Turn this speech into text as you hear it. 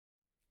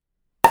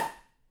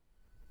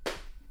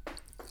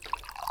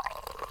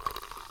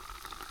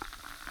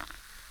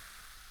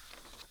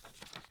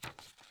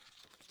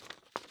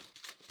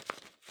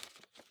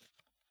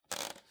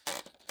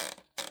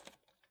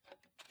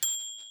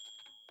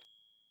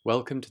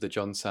Welcome to the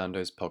John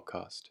Sandoz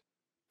podcast.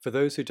 For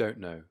those who don't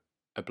know,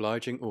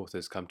 obliging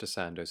authors come to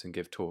Sandoz and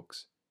give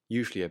talks,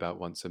 usually about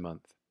once a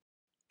month.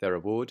 Their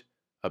reward,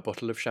 a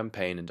bottle of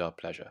champagne and our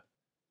pleasure.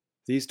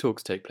 These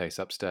talks take place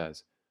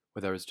upstairs,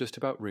 where there is just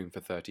about room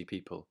for 30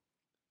 people.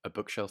 A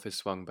bookshelf is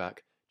swung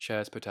back,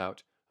 chairs put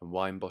out, and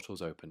wine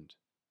bottles opened.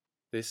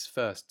 This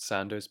first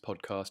Sandoz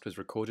podcast was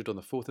recorded on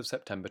the 4th of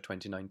September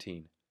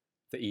 2019,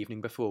 the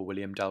evening before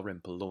William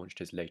Dalrymple launched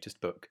his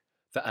latest book,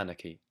 The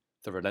Anarchy,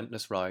 The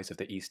Relentless Rise of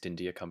the East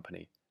India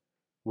Company.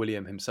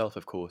 William himself,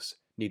 of course,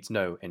 needs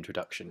no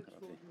introduction.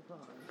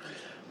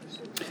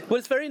 Well,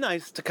 it's very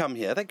nice to come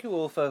here. Thank you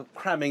all for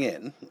cramming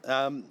in.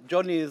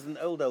 Johnny is an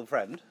old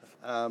friend.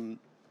 And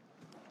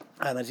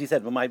as he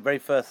said, my very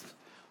first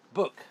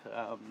book,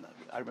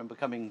 I remember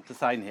coming to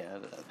sign here.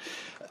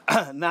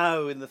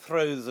 Now in the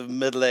throes of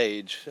middle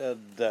age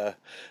and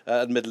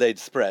middle age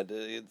spread,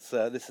 this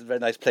is a very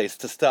nice place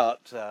to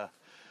start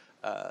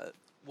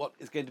what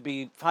is going to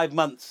be 5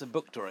 months of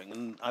book touring,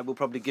 and I will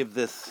probably give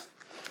this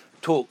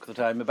talk that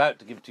I'm about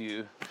to give to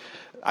you,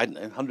 I don't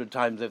know, 100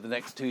 times over the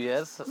next 2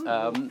 years,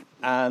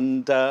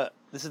 and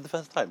this is the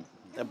first time.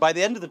 By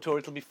the end of the tour,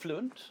 it'll be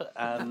fluent,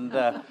 and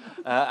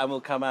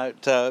will come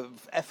out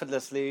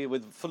effortlessly,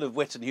 full of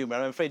wit and humour.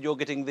 I'm afraid you're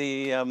getting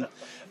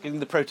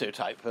the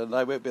prototype, and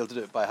I won't be able to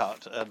do it by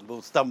heart, and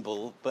will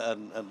stumble.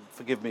 And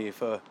forgive me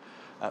for,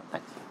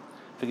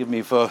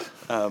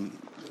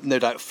 no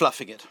doubt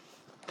fluffing it.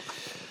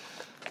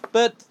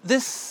 But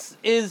this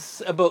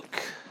is a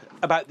book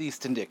about the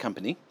East India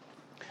Company.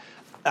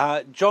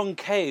 John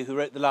Kay, who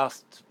wrote the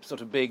last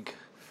sort of big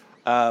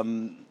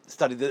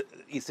study the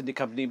East India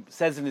Company,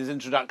 says in his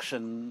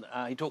introduction,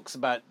 he talks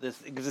about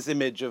this, it gives this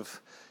image of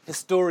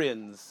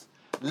historians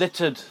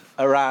littered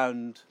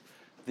around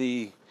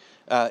the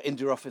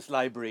India Office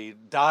Library,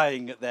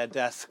 dying at their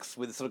desks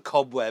with sort of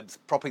cobwebs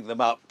propping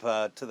them up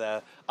to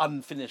their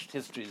unfinished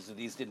histories of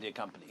the East India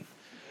Company.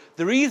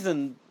 The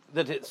reason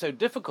that it's so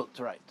difficult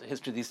to write the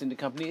history of the East India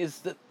Company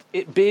is that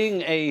it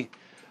being a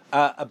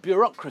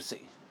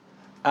bureaucracy,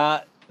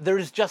 there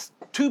is just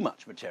too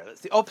much material.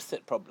 It's the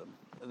opposite problem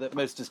that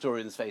most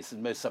historians face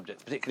in most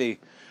subjects, particularly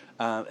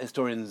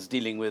historians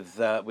dealing with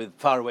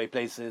faraway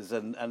places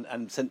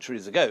and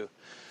centuries ago.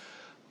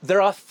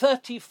 There are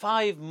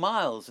 35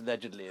 miles,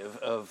 allegedly,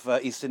 of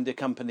East India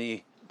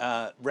Company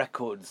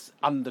records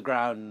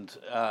underground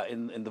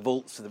in the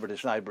vaults of the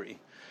British Library,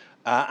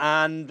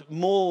 and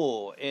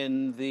more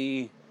in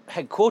the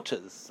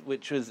headquarters,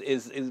 which is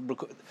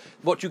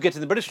what you get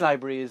in the British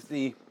Library is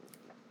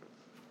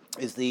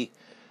the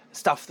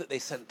stuff that they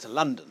sent to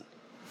London,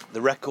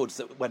 the records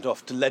that went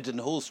off to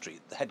Leadenhall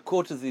Street. The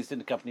headquarters of the East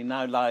India Company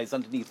now lies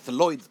underneath the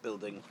Lloyd's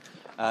building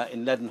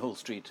in Leadenhall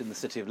Street in the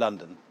City of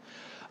London.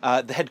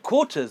 The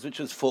headquarters, which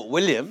was Fort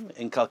William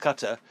in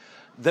Calcutta,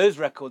 those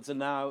records are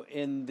now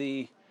in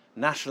the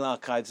National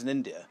Archives in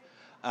India,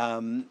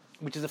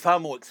 which is a far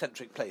more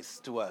eccentric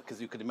place to work,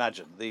 as you can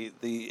imagine. The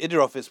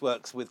India Office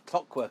works with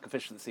clockwork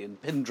efficiency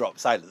and pin drop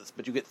silence,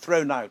 but you get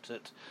thrown out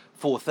at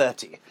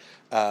 4:30,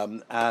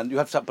 and you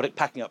have to start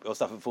packing up your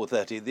stuff at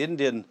 4:30. The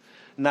Indian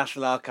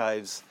National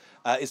Archives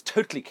is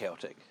totally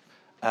chaotic,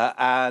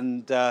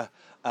 and the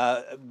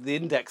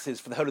indexes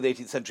for the whole of the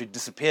 18th century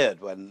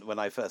disappeared when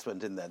I first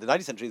went in there. The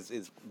 19th century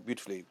is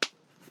beautifully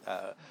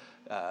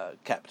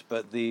kept,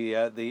 but the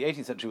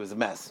 18th century was a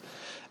mess,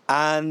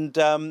 and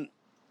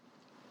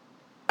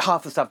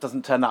half the stuff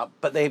doesn't turn up,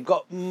 but they've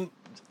got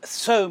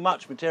so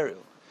much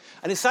material.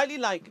 And it's slightly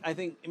like, I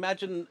think,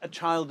 imagine a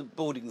child at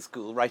boarding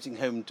school writing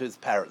home to his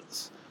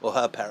parents or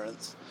her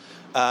parents.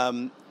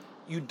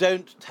 You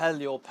don't tell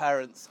your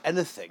parents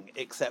anything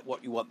except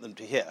what you want them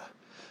to hear,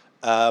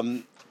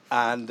 and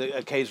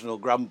occasional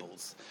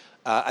grumbles.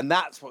 And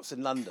that's what's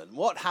in London.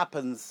 What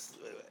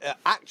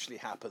actually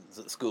happens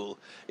at school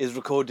is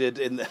recorded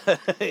in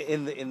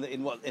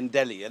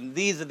Delhi, and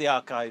these are the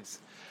archives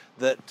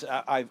that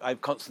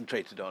I've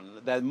concentrated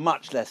on. They're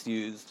much less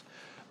used,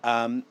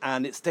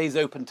 and it stays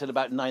open till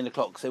about 9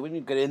 o'clock. So when you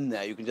get in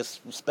there, you can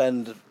just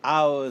spend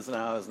hours and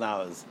hours and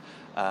hours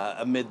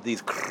amid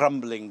these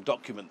crumbling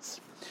documents.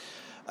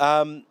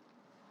 And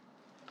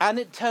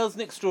it tells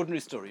an extraordinary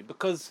story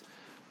because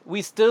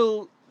we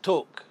still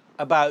talk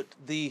about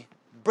the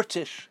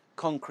British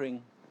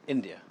conquering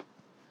India.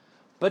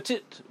 But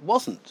it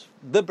wasn't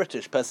the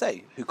British per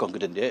se who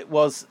conquered India. It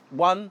was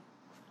one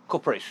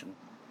corporation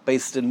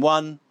based in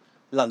one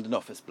London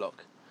office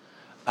block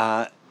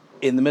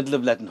in the middle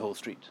of Leadenhall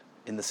Street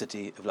in the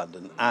City of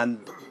London.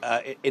 And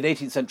in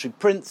 18th century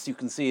prints, you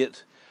can see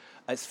it.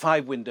 It's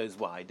 5 windows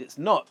wide. It's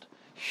not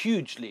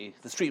hugely,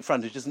 the street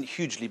frontage isn't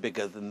hugely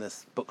bigger than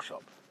this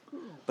bookshop,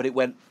 but it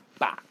went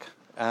back.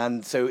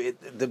 And so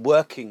the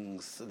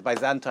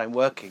Byzantine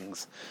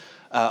workings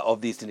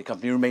of the East India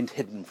Company remained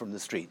hidden from the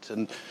street.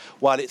 And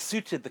while it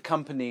suited the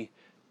company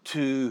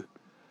to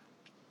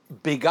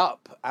big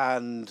up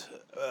and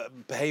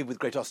behave with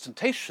great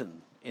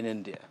ostentation in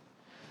India,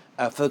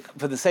 for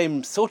the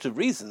same sort of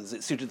reasons,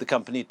 it suited the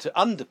company to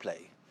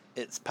underplay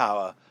its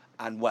power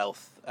and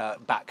wealth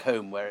back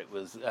home, where it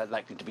was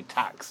likely to be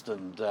taxed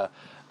and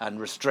and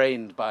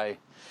restrained by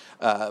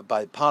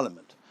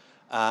Parliament.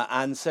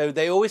 And so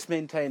they always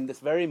maintained this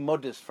very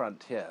modest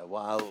frontier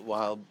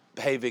while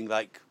behaving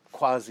like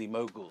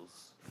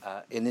quasi-Moguls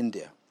in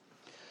India.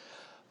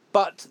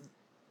 But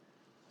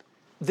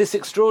this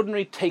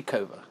extraordinary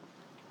takeover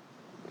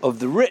of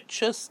the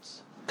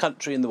richest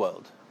country in the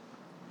world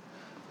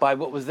by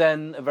what was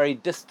then a very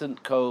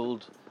distant,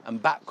 cold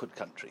and backward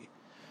country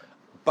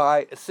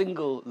by a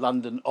single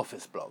London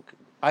office block,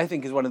 I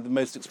think is one of the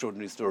most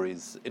extraordinary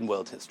stories in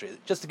world history.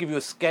 Just to give you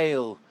a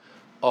scale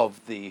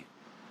of the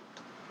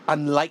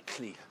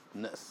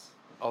unlikeliness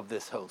of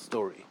this whole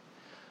story.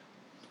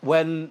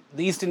 When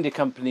the East India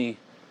Company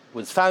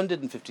was founded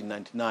in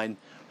 1599,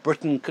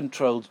 Britain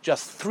controlled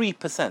just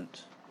 3%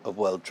 of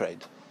world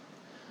trade.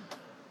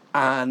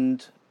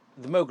 And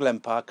the Mughal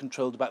Empire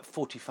controlled about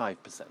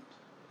 45%.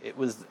 It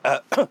was,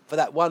 for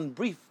that one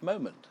brief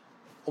moment,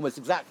 almost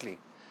exactly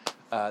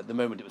the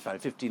moment it was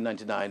founded,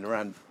 1599,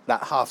 around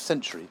that half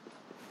century,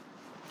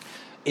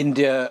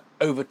 India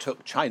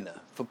overtook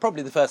China for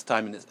probably the first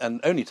time and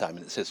only time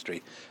in its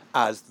history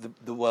as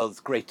the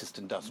world's greatest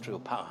industrial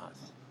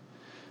powerhouse.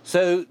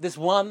 So this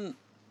one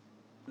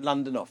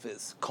London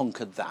office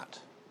conquered that.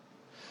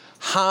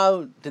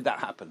 How did that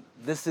happen?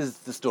 This is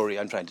the story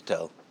I'm trying to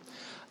tell.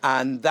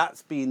 And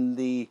that's been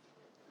the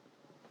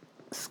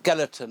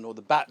skeleton or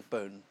the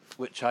backbone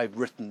which I've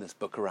written this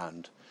book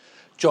around.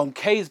 John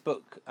Kay's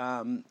book,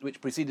 which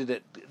preceded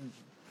it,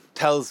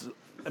 tells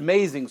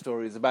amazing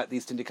stories about the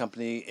East India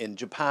Company in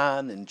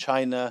Japan, in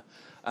China,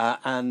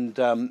 and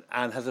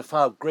has a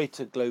far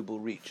greater global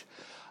reach.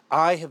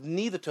 I have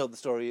neither told the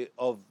story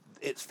of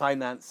its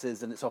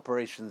finances and its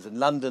operations in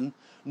London,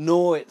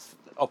 nor its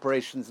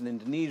operations in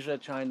Indonesia,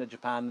 China,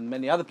 Japan, and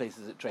many other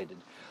places it traded.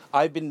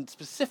 I've been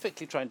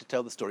specifically trying to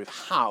tell the story of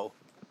how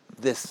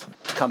this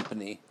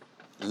company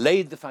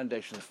laid the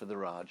foundations for the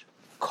Raj,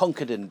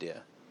 conquered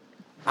India,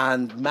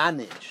 and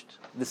managed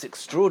this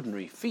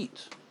extraordinary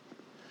feat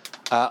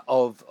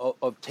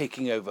of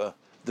taking over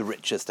the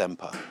richest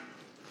empire.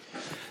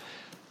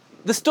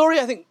 The story,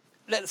 I think,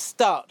 let's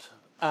start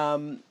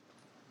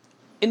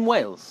in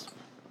Wales,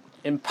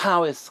 in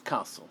Powys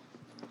Castle.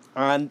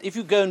 And if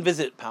you go and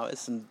visit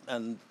Powys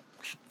and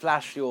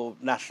flash your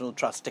National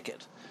Trust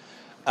ticket,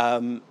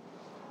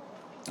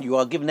 you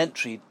are given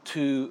entry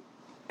to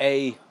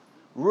a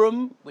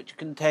room which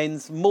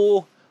contains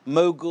more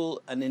Mughal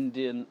and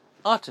Indian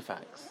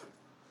artifacts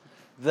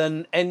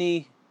than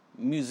any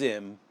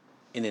museum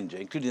in India,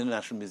 including the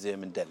National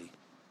Museum in Delhi.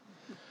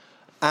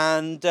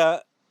 And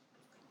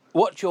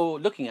what you're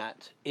looking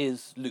at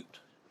is loot,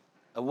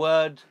 a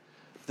word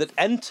that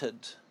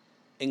entered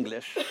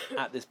English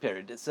at this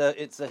period. It's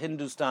a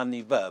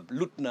Hindustani verb.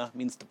 Lutna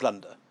means to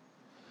plunder,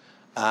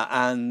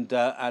 and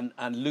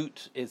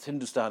loot is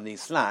Hindustani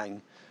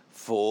slang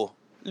for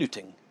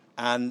looting.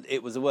 And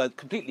it was a word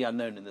completely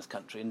unknown in this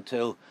country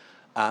until,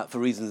 for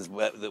reasons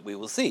that we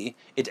will see,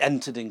 it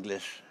entered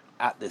English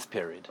at this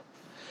period.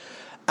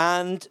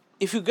 And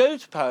if you go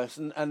to Powys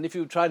and if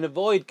you try and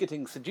avoid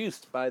getting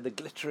seduced by the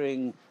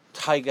glittering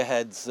tiger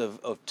heads of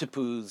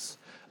Tipu's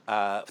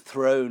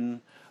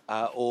throne,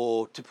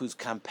 or Tipu's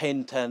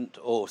campaign tent,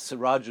 or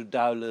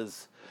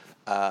Siraj-ud-Dowla's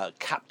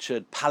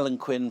captured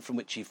palanquin from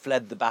which he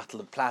fled the Battle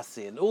of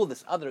Plassey, and all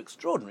this other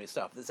extraordinary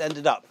stuff that's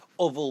ended up,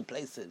 of all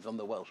places, on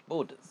the Welsh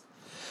borders,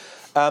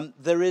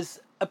 there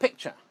is a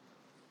picture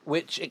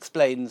which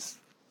explains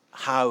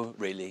how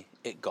really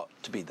it got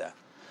to be there.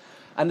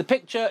 And the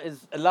picture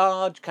is a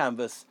large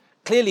canvas,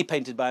 clearly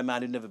painted by a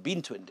man who'd never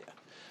been to India,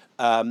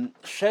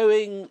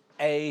 showing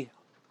a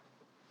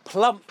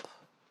plump,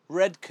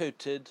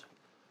 red-coated,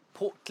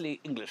 portly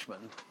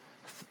Englishman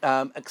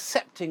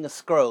accepting a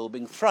scroll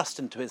being thrust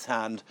into his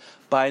hand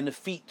by an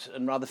effete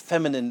and rather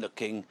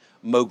feminine-looking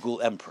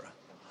Mughal emperor.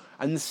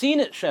 And the scene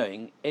it's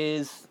showing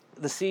is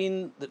the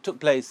scene that took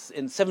place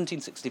in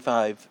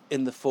 1765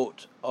 in the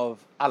fort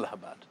of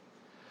Allahabad.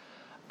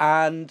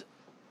 And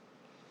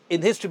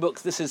in history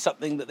books, this is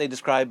something that they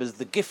describe as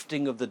the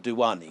gifting of the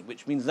Diwani,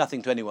 which means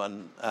nothing to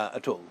anyone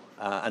at all,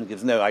 and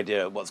gives no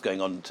idea what's going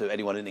on to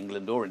anyone in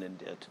England or in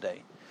India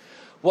today.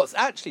 What's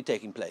actually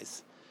taking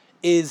place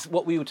is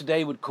what we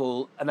today would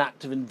call an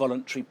act of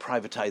involuntary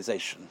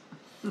privatization.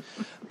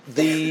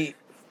 The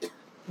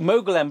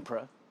Mughal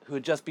emperor, who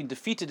had just been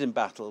defeated in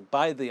battle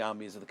by the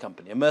armies of the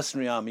company, a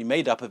mercenary army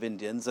made up of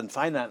Indians and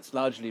financed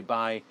largely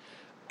by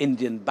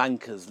Indian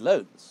bankers'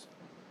 loans.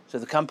 So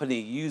the company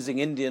using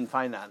Indian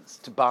finance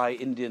to buy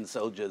Indian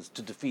soldiers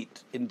to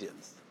defeat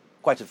Indians,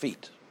 quite a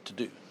feat to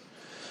do,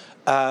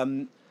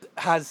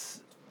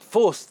 has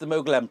forced the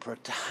Mughal emperor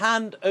to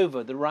hand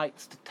over the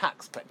rights to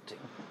tax collecting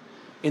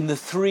in the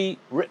three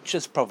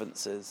richest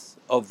provinces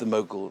of the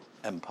Mughal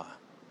Empire.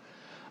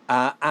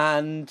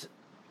 And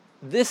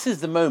this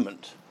is the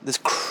moment, this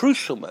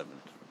crucial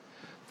moment,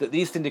 that the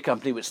East India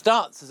Company, which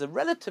starts as a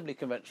relatively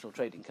conventional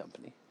trading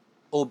company,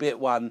 albeit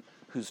one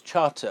whose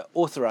charter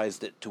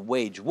authorised it to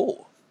wage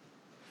war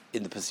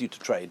in the pursuit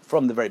of trade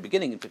from the very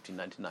beginning in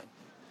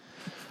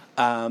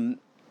 1599,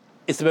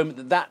 it's the moment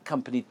that that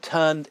company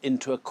turned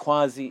into a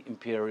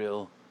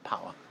quasi-imperial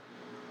power.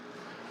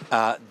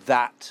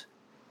 that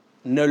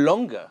no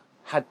longer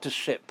had to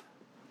ship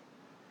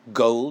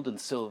gold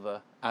and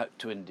silver out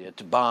to India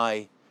to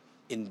buy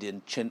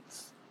Indian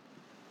chintz,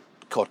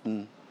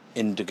 cotton,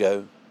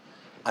 indigo,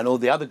 and all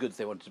the other goods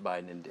they wanted to buy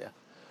in India,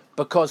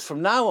 because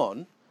from now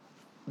on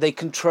they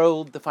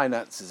controlled the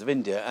finances of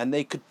India and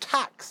they could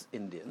tax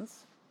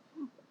Indians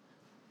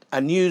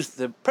and use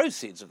the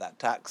proceeds of that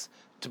tax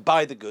to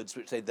buy the goods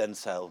which they'd then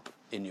sell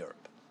in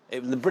Europe.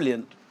 It was a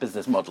brilliant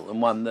business model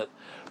and one that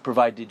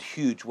provided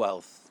huge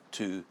wealth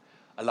to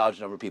a large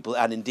number of people.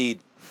 And indeed,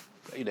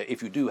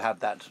 if you do have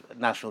that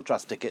National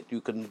Trust ticket, you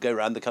can go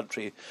around the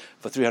country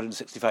for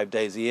 365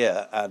 days a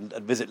year and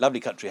visit lovely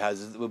country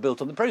houses that were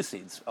built on the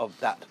proceeds of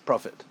that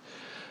profit.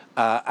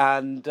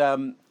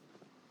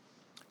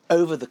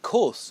 Over the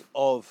course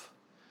of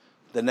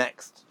the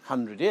next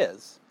 100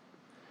 years,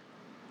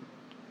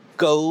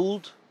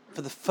 gold,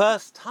 for the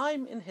first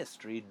time in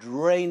history,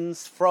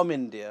 drains from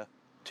India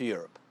to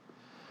Europe.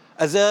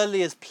 As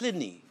early as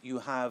Pliny, you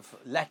have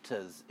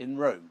letters in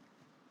Rome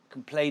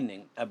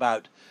complaining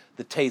about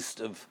the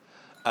taste of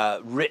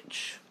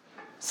rich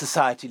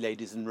society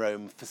ladies in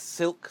Rome for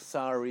silk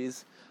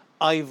saris,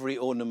 ivory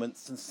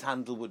ornaments, and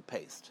sandalwood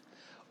paste.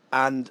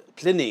 And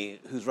Pliny,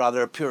 who's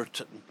rather a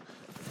Puritan,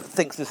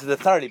 thinks this is a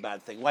thoroughly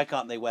bad thing. Why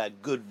can't they wear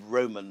good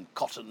Roman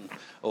cotton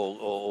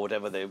or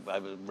whatever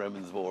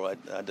Romans wore? I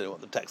don't know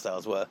what the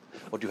textiles were.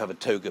 What do you have a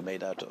toga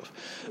made out of?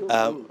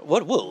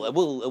 What wool? A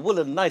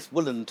woolen, nice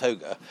woolen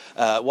toga.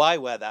 Why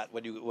wear that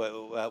when you?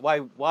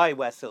 Why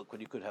wear silk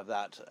when you could have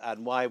that?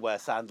 And why wear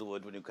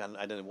sandalwood when you can?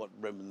 I don't know what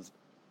Romans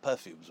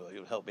perfumes were.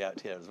 You'll help me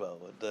out here as well.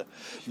 But,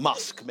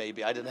 musk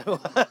maybe. I don't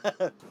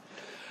know.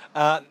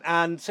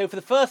 And so for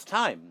the first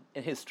time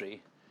in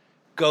history,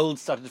 gold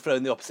started to flow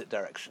in the opposite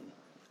direction.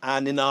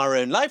 And in our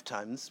own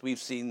lifetimes, we've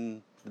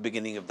seen the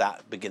beginning of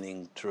that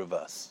beginning to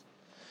reverse.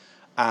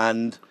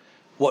 And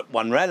what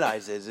one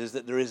realizes is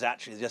that there is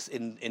actually just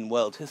in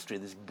world history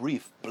this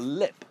brief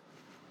blip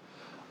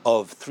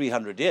of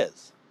 300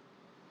 years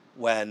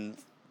when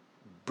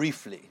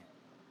briefly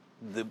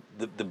the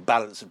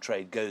balance of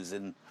trade goes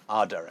in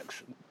our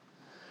direction.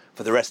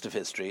 For the rest of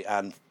history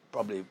and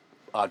probably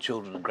our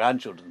children and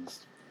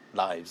grandchildren's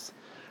lives,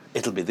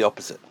 it'll be the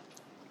opposite.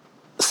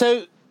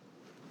 So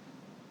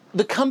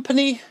the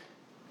company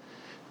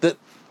that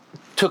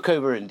took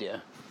over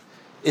India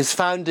is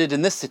founded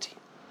in this city.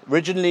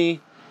 Originally,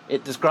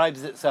 it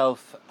describes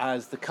itself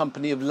as the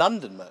Company of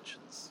London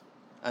Merchants.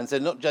 And so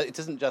it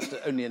isn't just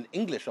only an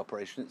English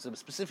operation, it's a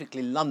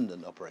specifically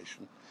London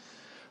operation.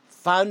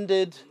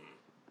 Founded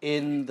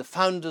in the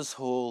Founders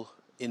Hall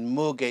in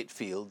Moorgate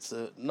Fields,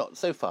 not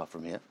so far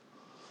from here,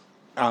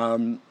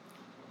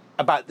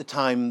 about the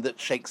time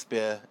that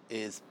Shakespeare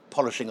is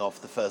polishing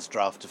off the first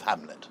draft of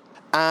Hamlet.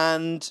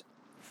 And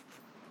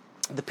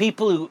the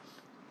people who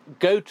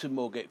go to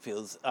Moorgate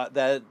Fields,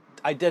 their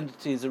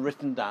identities are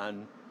written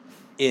down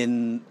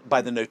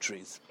by the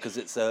notaries because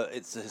it's a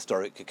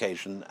historic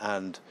occasion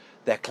and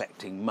they're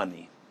collecting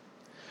money.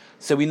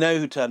 So we know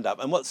who turned up.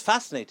 And what's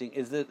fascinating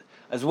is that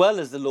as well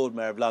as the Lord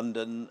Mayor of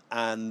London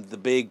and the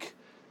big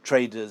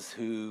traders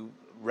who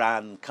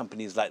ran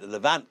companies like the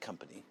Levant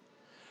Company,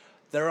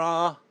 there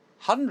are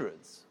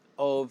hundreds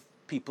of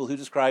people who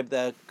describe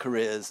their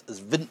careers as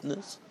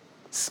vintners,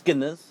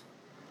 skinners,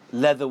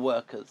 leather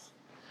workers.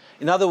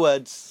 In other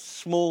words,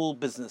 small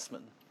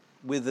businessmen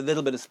with a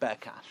little bit of spare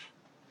cash.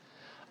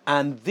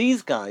 And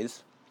these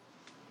guys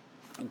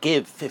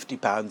give £50,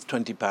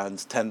 £20,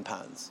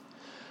 £10.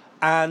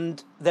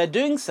 And they're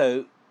doing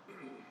so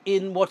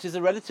in what is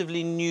a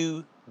relatively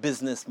new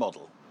business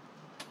model.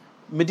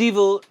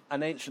 Medieval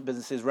and ancient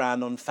businesses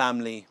ran on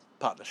family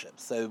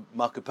partnerships. So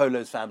Marco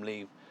Polo's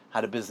family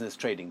had a business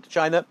trading to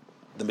China.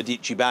 The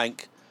Medici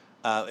Bank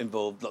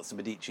involved lots of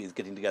Medicis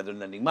getting together and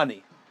lending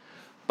money.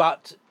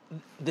 But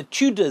the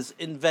Tudors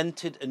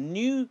invented a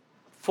new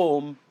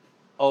form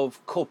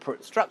of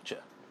corporate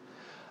structure.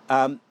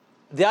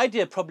 The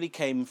idea probably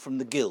came from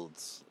the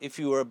guilds. If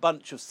you were a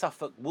bunch of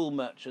Suffolk wool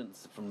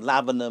merchants from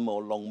Lavenham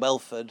or Long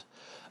Welford,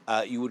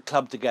 you would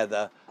club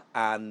together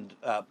and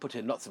put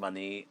in lots of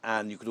money,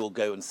 and you could all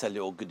go and sell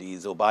your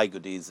goodies or buy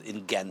goodies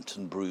in Ghent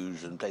and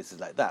Bruges and places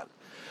like that.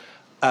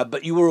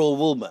 But you were all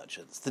wool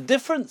merchants. The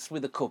difference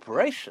with a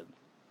corporation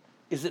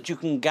is that you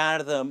can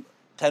gather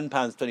 £10,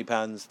 £20,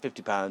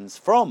 £50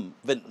 from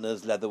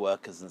vintners, leather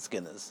workers and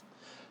skinners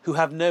who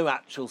have no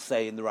actual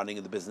say in the running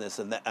of the business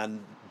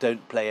and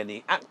don't play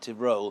any active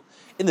role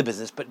in the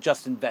business, but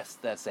just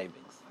invest their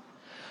savings.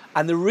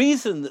 And the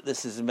reason that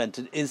this is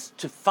invented is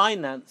to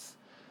finance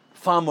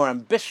far more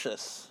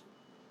ambitious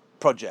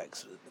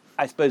projects.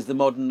 I suppose the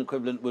modern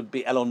equivalent would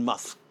be Elon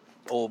Musk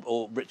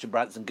or Richard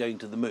Branson going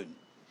to the moon,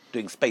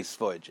 doing space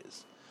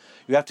voyages.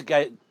 You have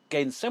to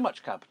gain so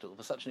much capital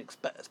for such an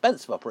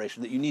expensive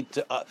operation that you need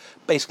to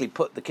basically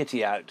put the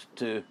kitty out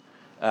to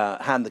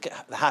hand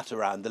the hat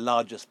around the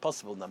largest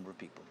possible number of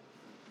people.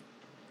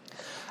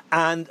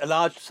 And a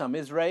large sum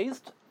is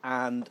raised,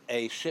 and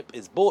a ship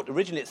is bought.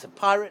 Originally, it's a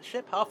pirate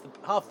ship.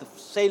 Half the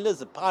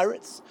sailors are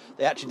pirates.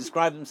 They actually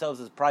describe themselves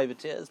as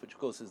privateers, which, of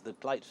course, is the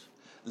polite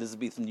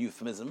Elizabethan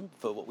euphemism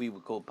for what we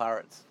would call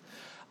pirates.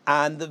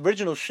 And the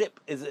original ship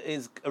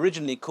is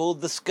originally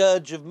called the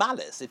Scourge of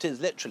Malice. It is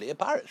literally a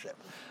pirate ship.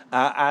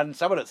 And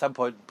someone at some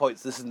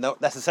points, this is not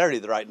necessarily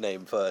the right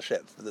name for a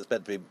ship that's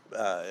meant to be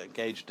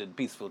engaged in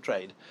peaceful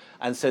trade.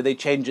 And so they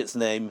change its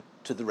name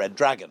to the Red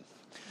Dragon,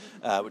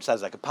 which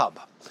sounds like a pub.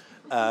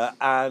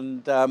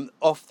 And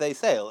off they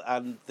sail.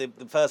 And the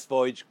first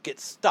voyage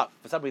gets stuck.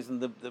 For some reason,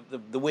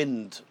 the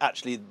wind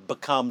actually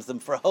becalms them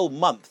for a whole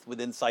month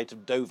within sight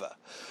of Dover.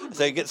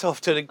 So it gets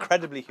off to an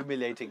incredibly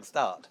humiliating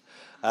start.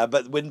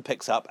 But the wind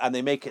picks up and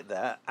they make it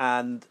there,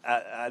 and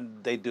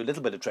they do a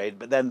little bit of trade,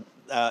 but then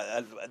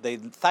they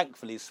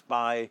thankfully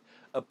spy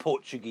a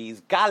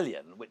Portuguese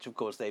galleon, which of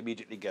course they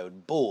immediately go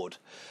and board.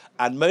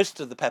 And most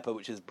of the pepper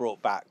which is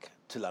brought back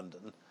to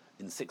London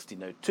in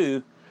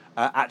 1602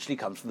 actually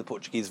comes from the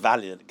Portuguese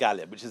galleon,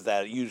 which is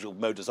their usual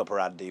modus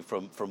operandi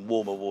from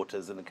warmer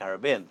waters in the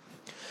Caribbean.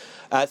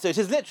 So it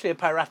is literally a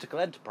piratical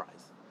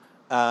enterprise.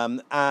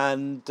 And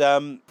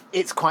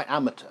it's quite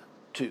amateur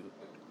too.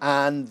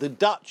 And the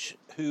Dutch,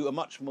 who are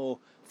much more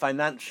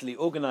financially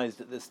organised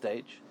at this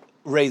stage,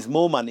 raise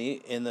more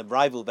money in the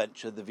rival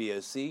venture, the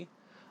VOC,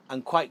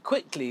 and quite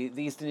quickly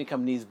the East India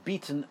Company is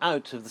beaten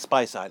out of the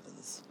Spice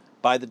Islands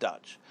by the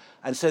Dutch.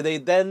 And so they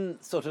then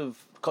sort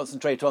of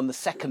concentrate on the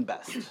second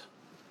best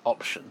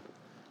option,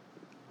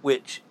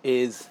 which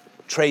is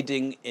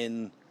trading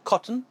in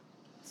cotton,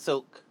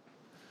 silk,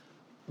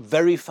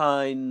 very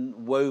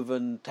fine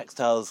woven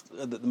textiles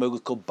that the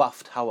Mughals call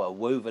buffed hawa,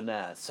 woven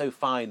air, so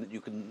fine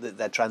that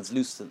they're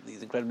translucent,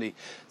 these incredibly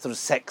sort of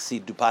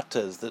sexy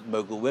dupattas that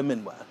Mughal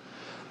women wear.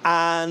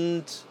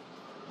 And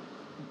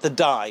the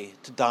dye,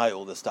 to dye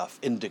all the stuff,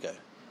 indigo.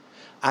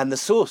 And the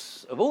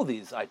source of all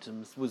these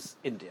items was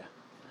India.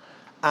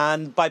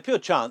 And by pure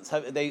chance,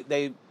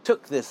 they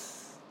took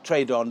this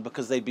trade on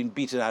because they'd been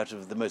beaten out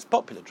of the most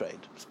popular trade,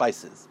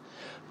 spices.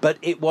 But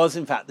it was,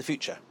 in fact, the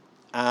future.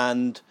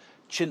 And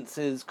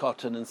chintzes,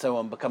 cotton, and so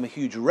on become a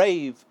huge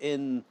rave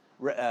in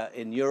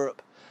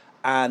Europe,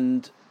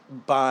 and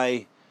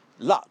by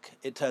luck,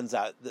 it turns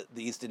out that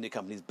the East India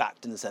Company is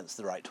backed, in a sense,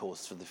 the right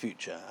horse for the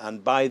future.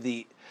 And by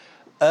the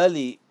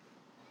early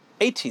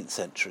 18th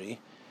century,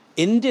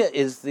 India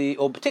is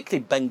or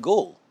particularly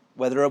Bengal,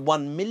 where there are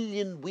 1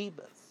 million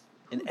weavers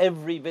in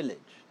every village.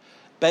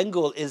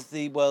 Bengal is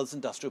the world's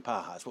industrial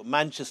powerhouse. What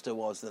Manchester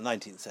was in the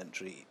 19th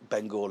century,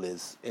 Bengal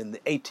is in the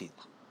 18th.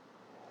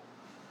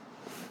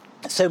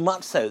 So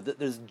much so that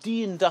there's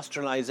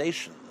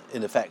deindustrialization,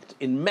 in effect,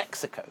 in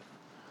Mexico,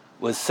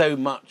 was so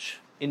much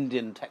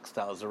Indian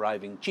textiles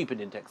arriving, cheap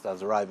Indian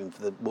textiles arriving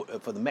for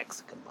the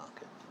Mexican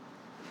market.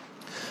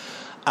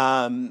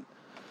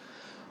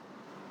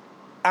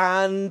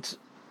 And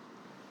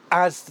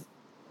as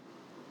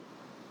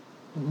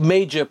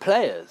major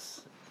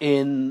players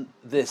in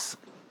this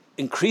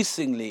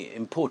increasingly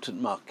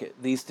important market,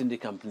 the East India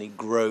Company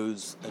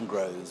grows and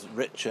grows,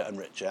 richer and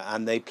richer,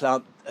 and they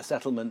plant a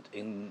settlement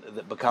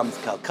that becomes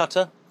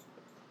Calcutta,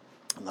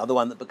 another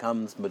one that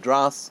becomes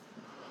Madras,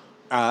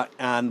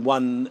 and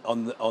one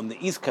on the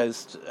east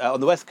coast,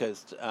 on the west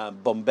coast,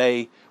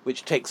 Bombay,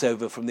 which takes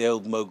over from the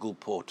old Mughal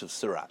port of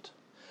Surat.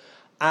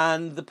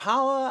 And the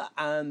power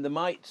and the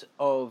might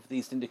of the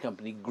East India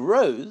Company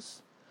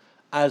grows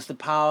as the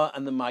power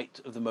and the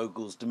might of the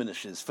Mughals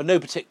diminishes, for no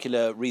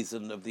particular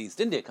reason of the East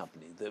India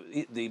Company.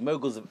 The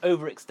Mughals have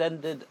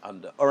overextended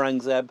under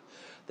Aurangzeb.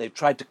 They've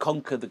tried to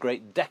conquer the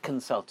great Deccan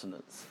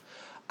sultanates.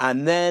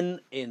 And then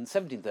in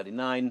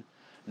 1739,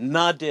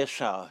 Nadir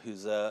Shah,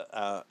 who's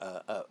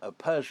a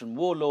Persian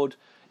warlord,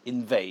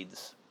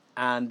 invades.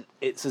 And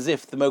it's as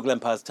if the Mughal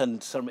Empire has turned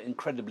into some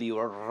incredibly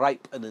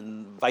ripe and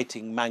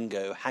inviting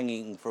mango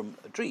hanging from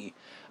a tree.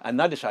 And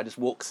Nadir Shah just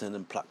walks in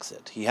and plucks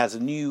it. He has a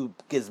new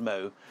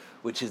gizmo,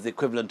 which is the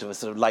equivalent of a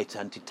sort of light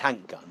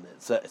anti-tank gun.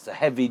 It's a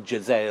heavy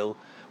Jazale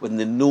with an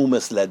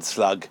enormous lead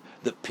slug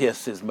that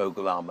pierces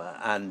Mughal armour,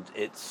 and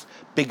it's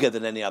bigger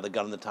than any other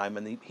gun at the time.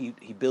 And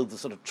he builds a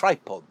sort of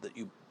tripod that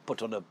you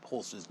put on a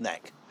horse's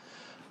neck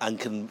and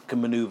can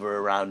manoeuvre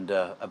around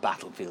a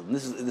battlefield. And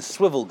this is the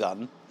swivel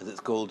gun, as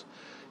it's called.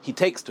 He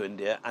takes to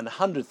India, and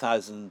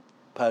 100,000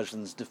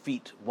 Persians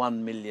defeat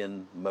 1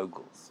 million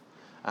Mughals.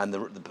 And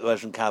the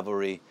Persian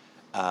cavalry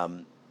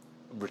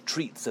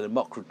retreats in a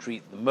mock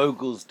retreat. The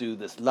Mughals do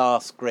this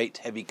last great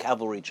heavy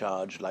cavalry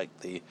charge, like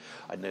the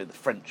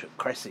French at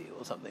Crécy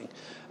or something.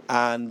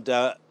 And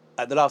at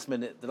the last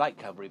minute, the light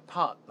cavalry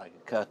part like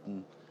a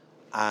curtain,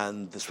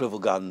 and the swivel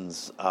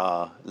guns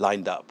are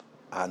lined up.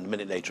 And a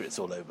minute later, it's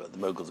all over. The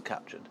Mughals are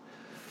captured.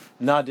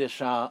 Nadir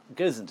Shah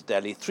goes into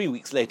Delhi. 3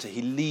 weeks later,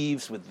 he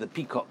leaves with the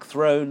Peacock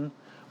Throne,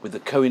 with the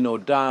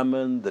Kohinoor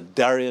diamond, the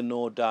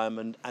Daryanur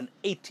diamond, and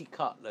 80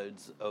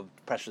 cartloads of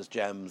precious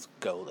gems,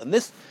 gold. And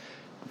this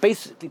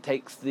basically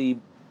takes the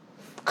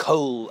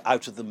coal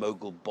out of the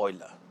Mughal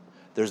boiler.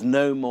 There's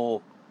no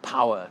more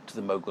power to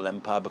the Mughal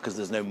Empire because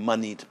there's no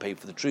money to pay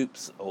for the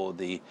troops or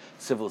the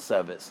civil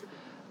service.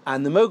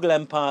 And the Mughal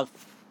Empire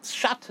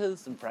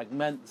shatters and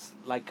fragments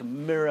like a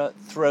mirror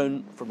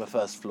thrown from a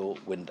first-floor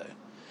window.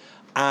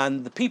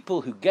 And the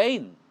people who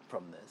gain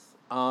from this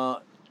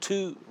are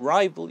two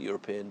rival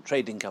European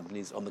trading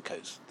companies on the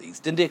coast, the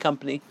East India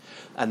Company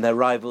and their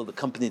rival, the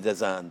Compagnie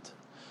des Indes,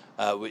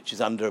 which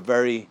is under a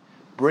very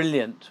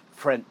brilliant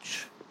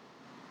French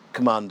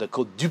commander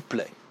called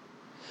Dupleix.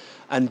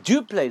 And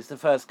Dupleix is the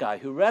first guy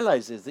who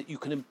realizes that you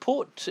can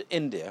import to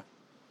India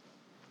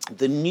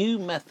the new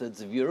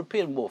methods of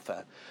European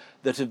warfare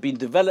that have been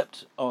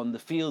developed on the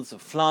fields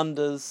of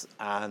Flanders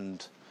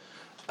and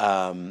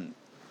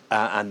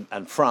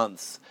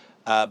France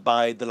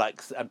by the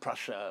likes, and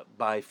Prussia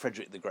by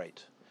Frederick the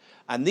Great.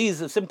 And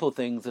these are simple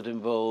things that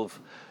involve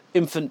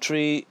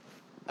infantry,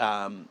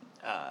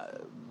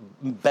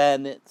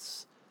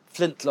 bayonets,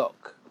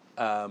 flintlock,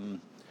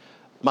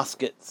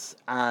 muskets,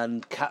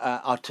 and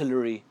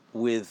artillery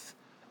with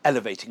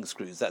elevating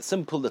screws. That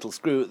simple little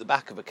screw at the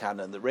back of a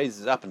cannon that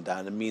raises up and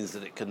down and means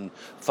that it can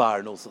fire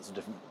in all sorts of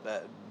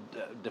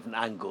different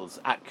angles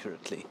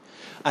accurately.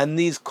 And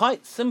these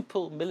quite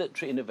simple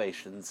military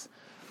innovations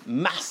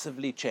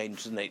massively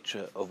changed the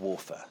nature of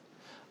warfare.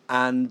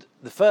 And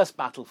the first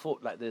battle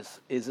fought like this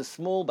is a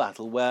small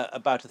battle where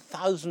about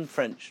 1,000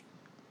 French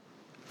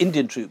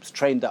Indian troops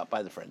trained up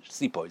by the French,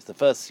 sepoys, the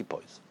first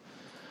sepoys,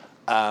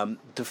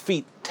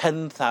 defeat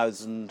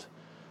 10,000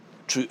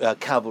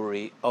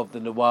 cavalry of the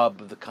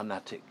Nawab of the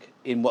Carnatic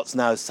in what's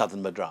now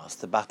southern Madras,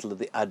 the Battle of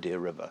the Adir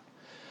River.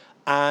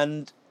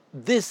 And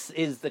this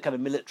is the kind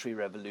of military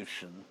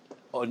revolution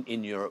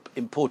in Europe,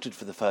 imported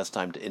for the first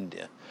time to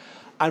India.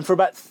 And for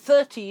about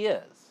 30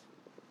 years,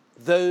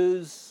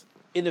 those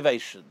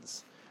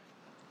innovations,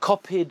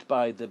 copied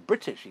by the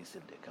British East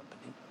India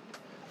Company,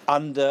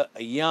 under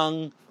a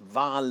young,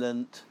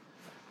 violent,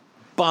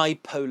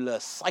 bipolar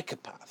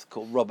psychopath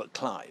called Robert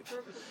Clive.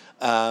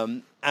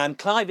 And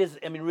Clive is,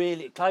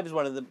 Clive is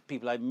one of the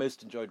people I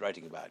most enjoyed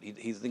writing about.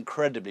 He's an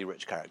incredibly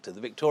rich character. The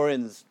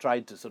Victorians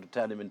tried to sort of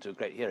turn him into a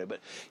great hero, but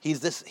he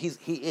is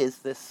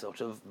this sort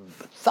of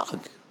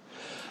thug.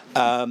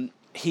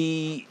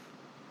 He,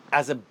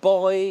 as a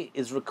boy,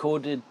 is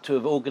recorded to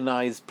have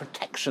organised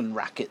protection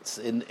rackets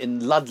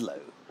in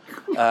Ludlow,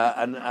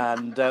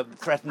 and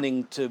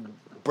threatening to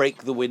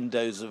break the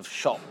windows of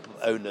shop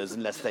owners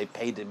unless they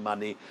paid him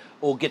money,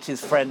 or get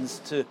his friends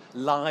to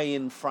lie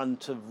in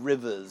front of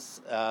rivers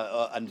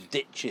and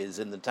ditches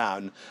in the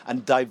town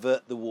and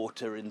divert the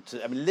water into...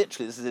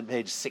 literally, this is at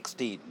age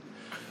 16.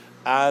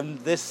 And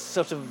this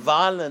sort of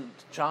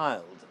violent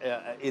child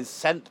is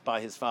sent by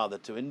his father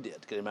to India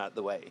to get him out of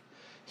the way.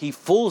 He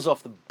falls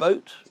off the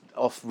boat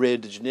off Rio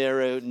de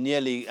Janeiro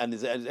and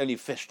is only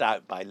fished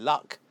out by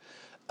luck.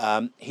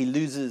 He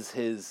loses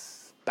his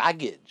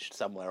baggage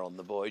somewhere on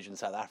the voyage in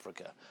South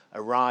Africa,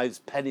 arrives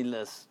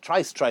penniless,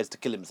 tries to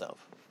kill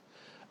himself,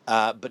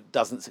 but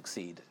doesn't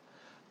succeed,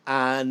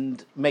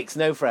 and makes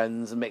no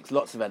friends and makes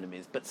lots of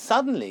enemies. But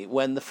suddenly,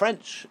 when the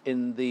French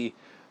in the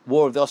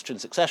War of the Austrian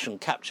Succession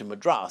capture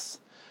Madras,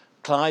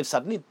 Clive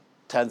suddenly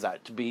turns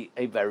out to be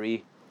a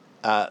very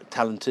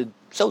talented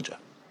soldier.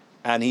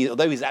 And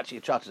although he's actually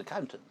a chartered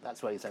accountant,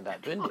 that's why he's sent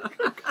out to India.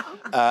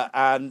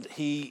 And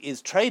he is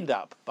trained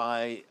up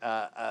by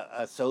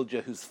a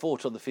soldier who's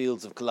fought on the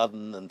fields of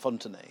Culloden and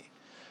Fontenay.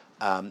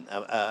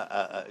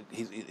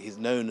 He's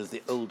known as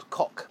the Old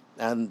Cock,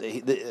 and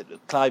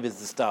Clive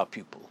is the star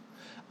pupil.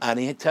 And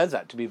he turns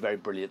out to be a very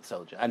brilliant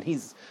soldier. And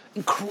he's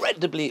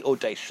incredibly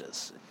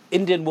audacious.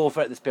 Indian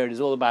warfare at this period is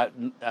all about,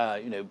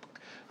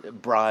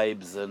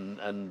 bribes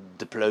and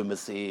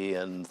diplomacy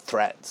and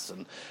threats.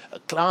 And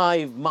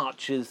Clive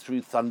marches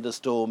through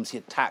thunderstorms. He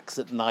attacks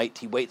at night.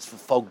 He waits for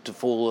fog to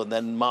fall and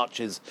then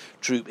marches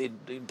troop.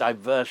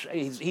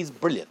 He's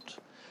brilliant,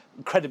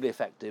 incredibly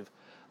effective,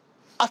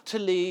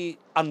 utterly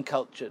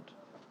uncultured,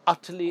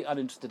 utterly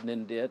uninterested in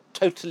India,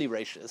 totally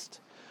racist.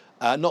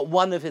 Not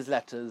one of his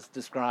letters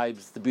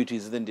describes the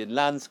beauties of the Indian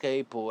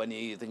landscape or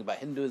anything about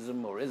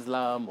Hinduism or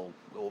Islam or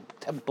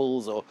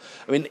temples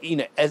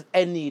as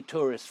any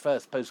tourist's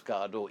first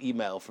postcard or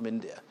email from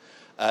India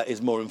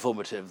is more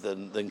informative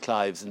than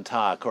Clive's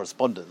entire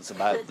correspondence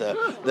about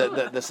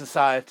the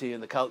society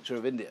and the culture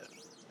of India.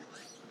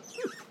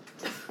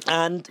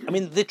 And,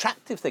 the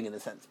attractive thing in a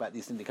sense about the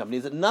East India Company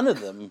is that none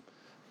of them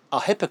are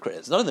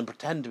hypocrites. None of them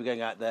pretend to be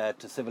going out there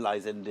to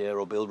civilize India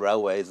or build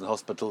railways and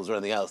hospitals or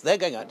anything else. They're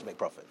going out to make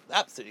profit.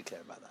 Absolutely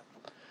clear about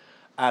that.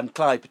 And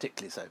Clive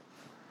particularly so.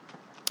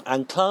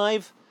 And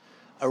Clive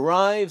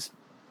arrives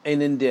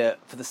in India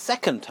for the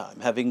second time,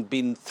 having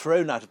been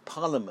thrown out of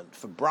Parliament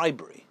for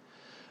bribery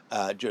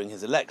during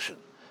his election.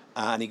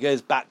 And he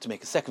goes back to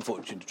make a second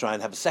fortune to try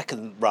and have a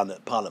second run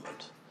at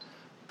Parliament.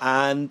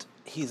 And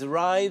he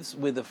arrives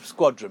with a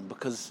squadron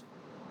because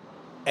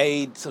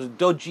a sort of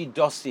dodgy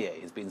dossier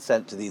has been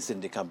sent to the East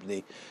India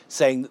Company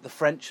saying that the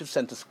French have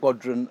sent a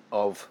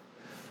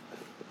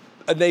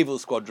naval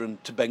squadron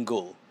to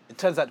Bengal. It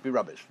turns out to be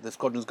rubbish. The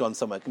squadron's gone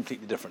somewhere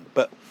completely different.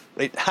 But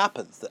it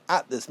happens that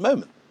at this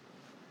moment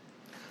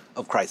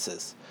of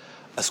crisis,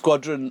 a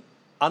squadron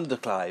under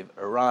Clive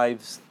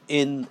arrives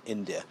in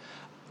India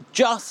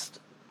just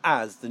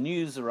as the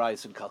news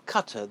arrives in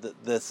Calcutta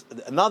that there's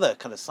another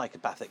kind of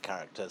psychopathic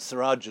character,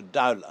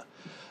 Siraj-ud-Dowlah,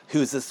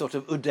 who's this sort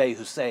of Uday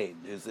Hussain,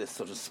 who's this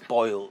sort of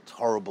spoilt,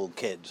 horrible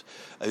kid,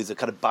 who's a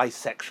kind of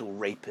bisexual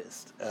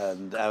rapist,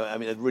 and I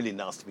mean, a really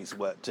nasty piece of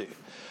work too.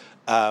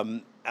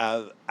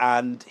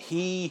 And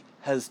he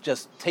has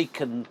just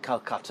taken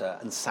Calcutta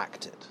and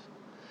sacked it.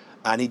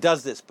 And he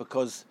does this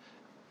because,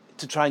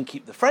 to try and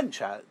keep the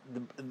French out,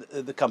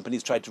 the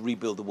companies tried to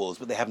rebuild the walls,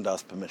 but they haven't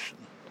asked permission.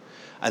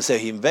 And so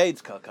he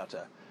invades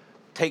Calcutta,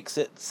 takes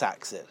it,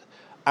 sacks it.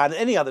 And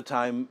any other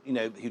time, he'd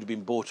have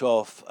been bought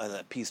off and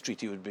a peace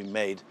treaty would have been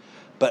made.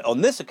 But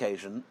on this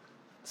occasion,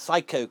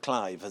 Psycho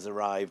Clive has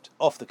arrived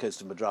off the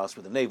coast of Madras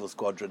with a naval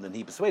squadron, and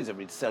he persuades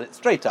everybody to sell it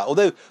straight out.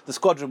 Although the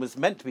squadron was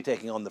meant to be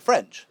taking on the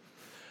French,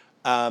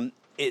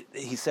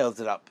 he sails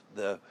it up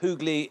the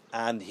Hooghly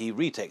and he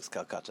retakes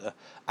Calcutta,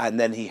 and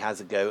then he has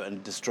a go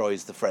and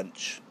destroys the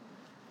French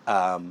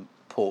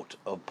port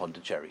of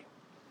Pondicherry.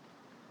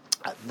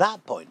 At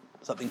that point,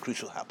 something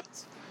crucial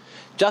happens.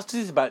 Just as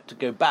he's about to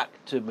go back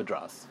to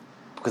Madras,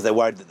 because they're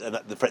worried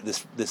that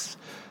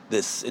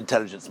this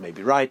intelligence may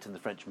be right and the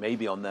French may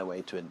be on their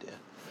way to India,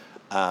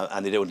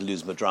 and they don't want to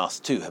lose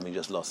Madras too, having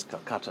just lost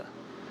Calcutta.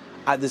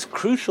 At this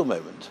crucial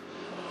moment,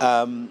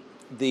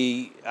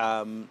 the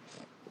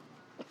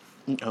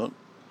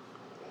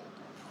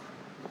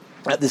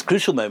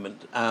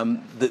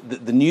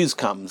news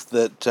comes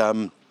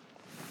that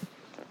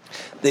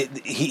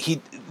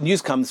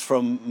news comes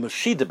from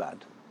Murshidabad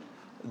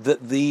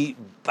that the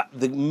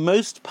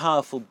most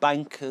powerful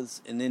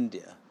bankers in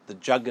India, the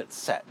Jagat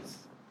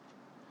Seths,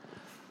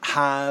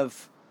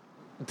 have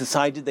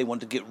decided they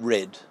want to get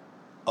rid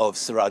of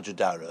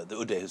Siraj-ud-Dowlah, the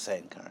Uday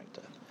Hussain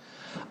character.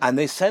 And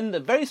they send a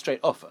very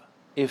straight offer.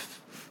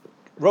 If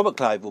Robert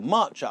Clive will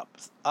march up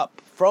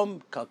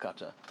from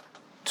Calcutta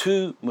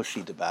to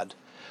Murshidabad,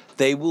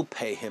 they will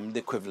pay him the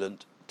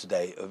equivalent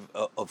today of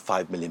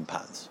 £5 million.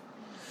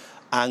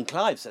 And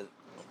Clive says,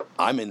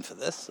 I'm in for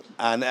this,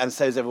 and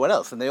so is everyone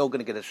else, and they're all going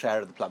to get a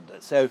share of the plunder.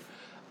 So,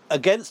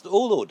 against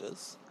all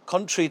orders,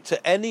 contrary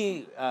to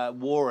any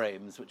war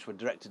aims which were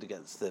directed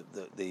against the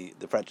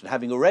French, and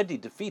having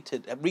already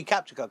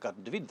recaptured Calcutta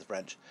and defeated the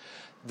French,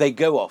 they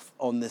go off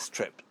on this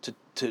trip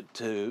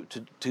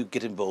to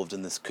get involved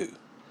in this coup.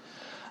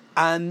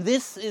 And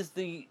this is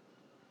the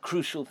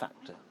crucial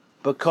factor,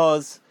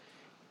 because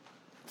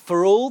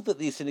for all that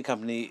the East India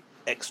Company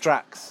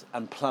extracts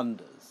and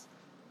plunders,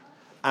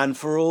 and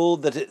for all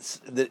that its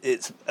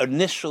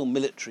initial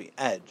military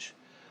edge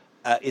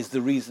is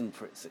the reason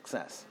for its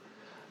success,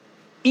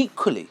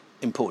 equally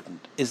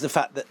important is the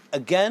fact that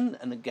again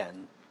and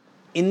again,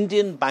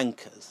 Indian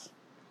bankers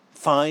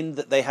find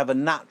that they have a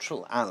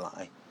natural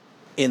ally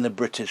in a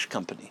British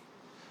company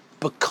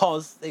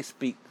because they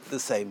speak the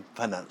same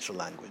financial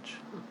language.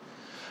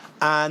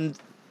 And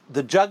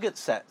the Jagat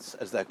Seths,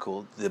 as they're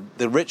called,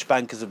 the rich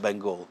bankers of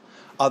Bengal,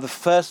 are the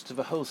first of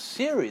a whole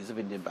series of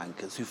Indian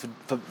bankers who,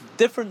 for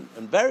different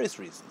and various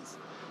reasons,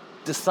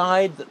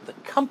 decide that the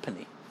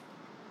company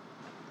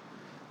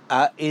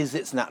is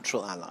its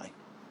natural ally.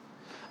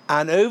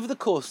 And over the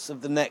course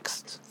of the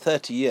next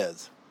 30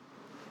 years,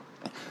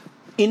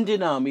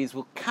 Indian armies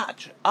will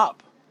catch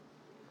up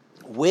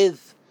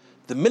with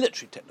the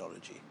military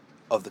technology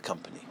of the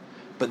company.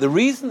 But the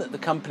reason that the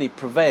company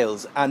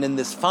prevails, and in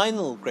this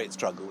final great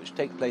struggle, which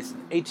takes place in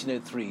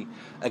 1803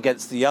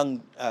 against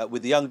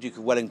with the young Duke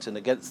of Wellington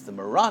against the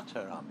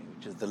Maratha army,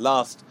 which is the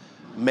last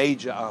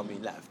major army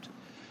left,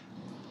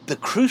 the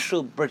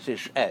crucial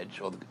British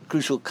edge, or the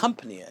crucial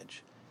company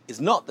edge,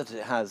 is not that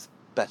it has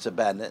better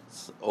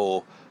bayonets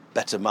or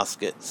better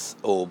muskets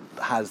or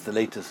has the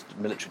latest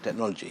military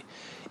technology.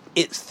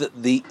 It's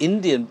that the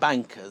Indian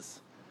bankers,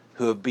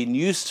 who have been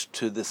used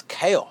to this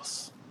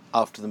chaos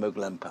after the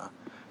Mughal Empire,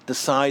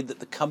 decide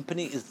that the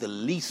company is the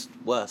least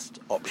worst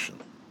option.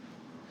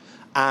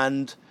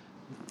 And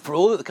for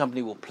all that the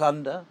company will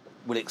plunder,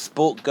 will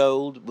export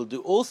gold, will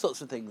do all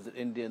sorts of things that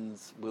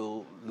Indians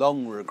will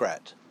long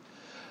regret,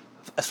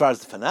 as far as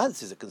the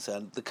finances are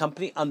concerned, the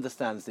company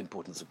understands the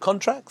importance of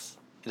contracts,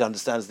 it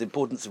understands the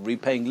importance of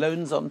repaying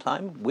loans on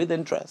time with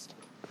interest,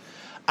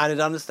 and it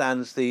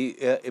understands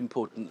the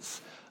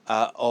importance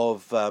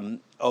of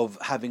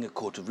having a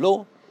court of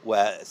law,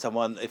 where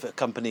if a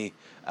company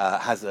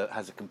has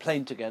a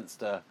complaint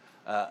against a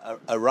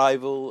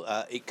rival,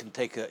 it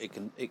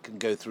can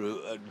go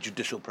through a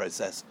judicial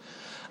process.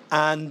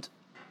 And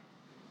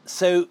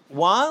so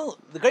while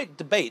the great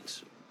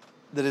debate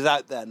that is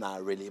out there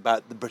now really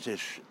about the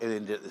British in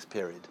India at this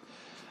period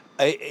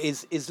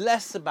is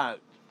less about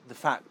the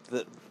fact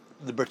that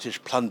the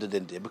British plundered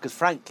India, because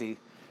frankly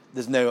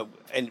there's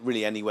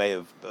really any way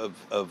of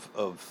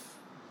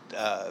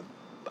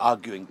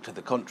arguing to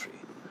the contrary.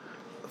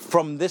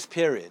 From this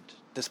period,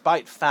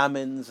 despite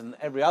famines and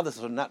every other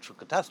sort of natural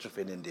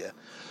catastrophe in India,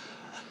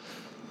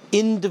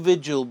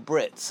 individual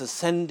Brits are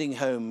sending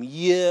home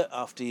year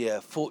after year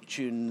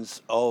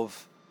fortunes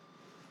of,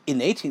 in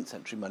 18th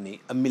century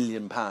money, £1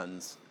 million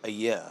a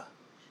year.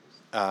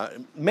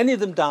 Many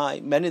of them die,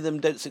 many of them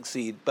don't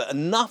succeed, but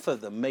enough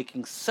of them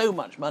making so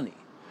much money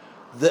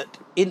that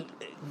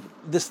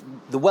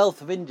the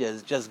wealth of India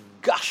is just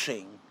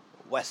gushing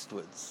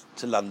westwards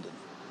to London.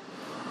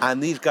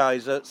 And these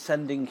guys are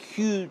sending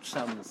huge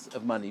sums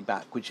of money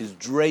back, which is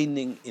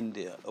draining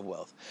India of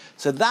wealth.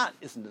 So that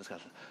isn't a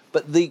discussion.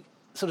 But the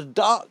sort of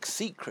dark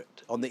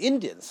secret on the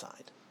Indian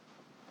side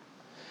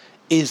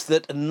is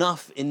that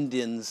enough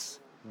Indians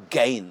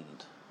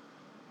gained.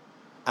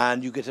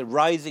 And you get a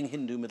rising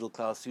Hindu middle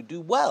class who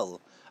do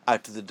well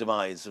out of the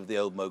demise of the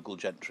old Mughal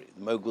gentry.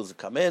 The Mughals have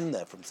come in,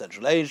 they're from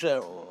Central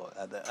Asia,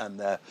 and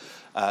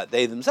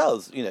they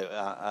themselves,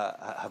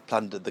 have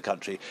plundered the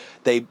country.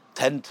 They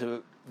tend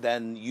to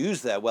then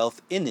use their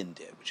wealth in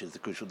India, which is the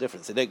crucial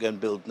difference. They don't go and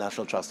build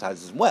national trust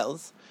houses in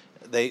Wales.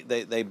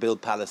 They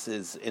build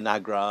palaces in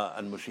Agra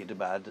and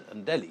Murshidabad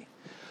and Delhi.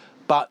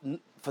 But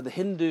for the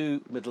Hindu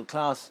middle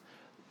class,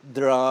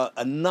 there are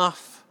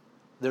enough.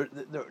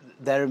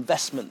 Their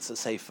investments are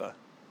safer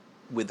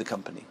with the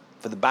company.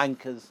 For the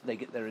bankers, they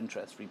get their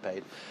interest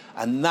repaid.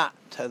 And that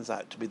turns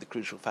out to be the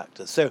crucial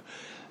factor. So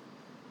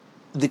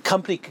the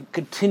company can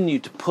continue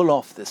to pull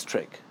off this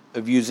trick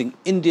of using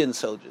Indian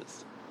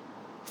soldiers,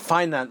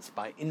 financed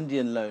by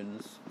Indian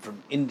loans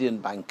from Indian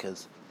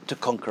bankers, to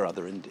conquer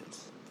other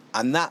Indians.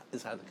 And that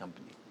is how the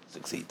company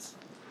succeeds.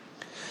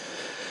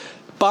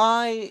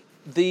 By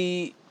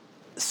the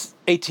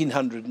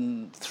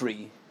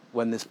 1803,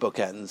 when this book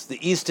ends, the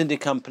East India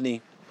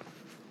Company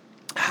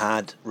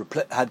had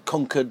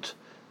conquered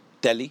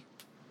Delhi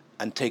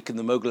and taken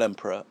the Mughal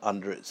emperor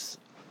under its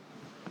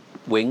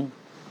wing.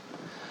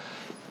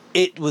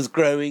 It was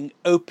growing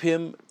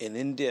opium in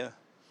India,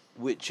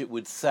 which it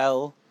would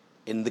sell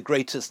in the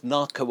greatest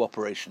narco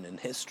operation in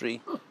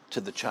history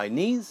to the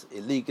Chinese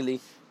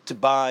illegally to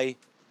buy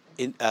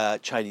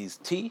Chinese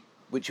tea,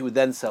 which it would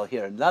then sell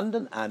here in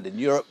London and in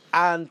Europe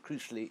and,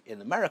 crucially,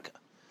 in America.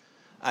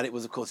 And it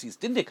was, of course,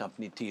 East India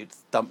Company tea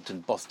dumped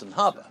in Boston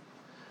Harbor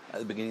at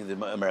the beginning of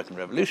the American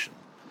Revolution.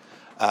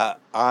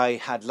 I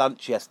had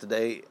lunch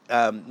yesterday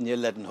near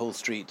Leadenhall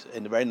Street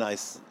in a very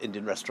nice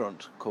Indian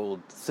restaurant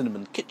called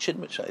Cinnamon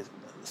Kitchen, which I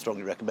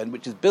strongly recommend,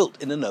 which is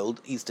built in an old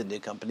East India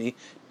Company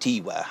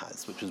tea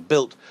warehouse, which was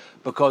built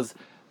because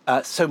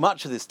so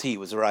much of this tea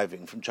was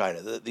arriving from China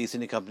that the East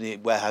India Company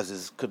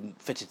warehouses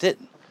couldn't fit it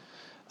in.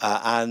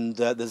 And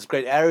there's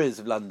great areas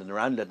of London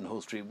around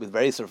Leadenhall Street with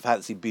very sort of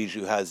fancy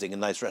bijou housing and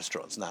nice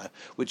restaurants now,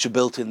 which are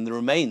built in the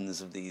remains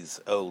of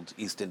these old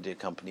East India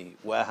Company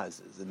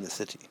warehouses in the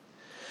city.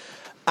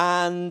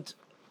 And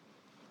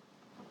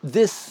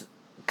this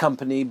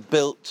company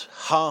built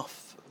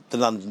half the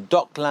London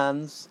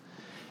Docklands.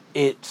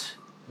 It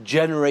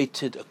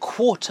generated a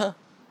quarter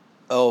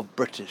of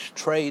British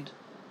trade.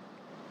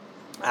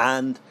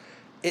 And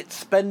its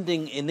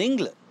spending in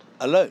England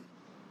alone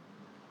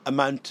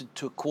amounted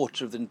to a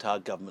quarter of the entire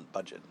government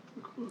budget.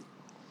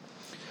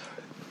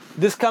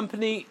 This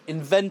company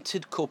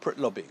invented corporate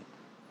lobbying.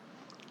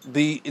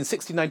 In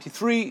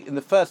 1693, in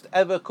the first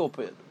ever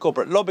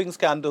corporate lobbying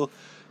scandal,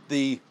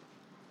 the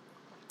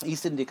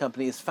East India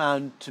Company is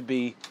found to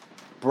be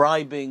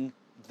bribing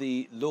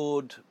the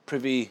Lord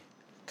Privy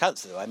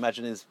Councillor, I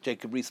imagine is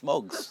Jacob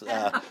Rees-Mogg's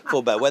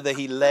forebear. Whether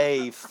he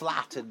lay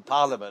flat in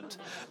Parliament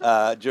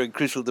during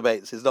crucial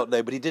debates is not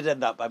known, but he did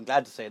end up, I'm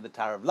glad to say, in the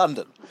Tower of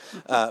London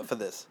for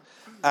this.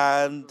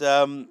 And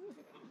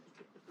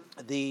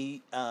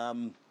the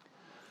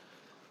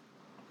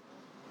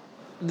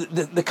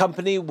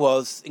company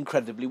was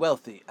incredibly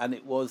wealthy, and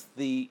it was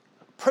the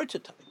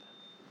prototype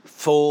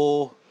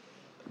for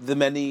the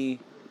many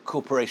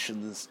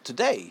corporations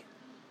today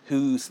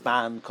who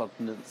span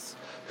continents,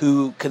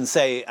 who can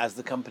say, as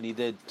the company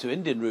did to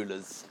Indian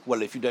rulers,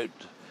 well, if you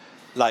don't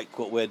like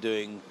what we're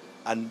doing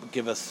and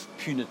give us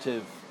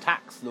punitive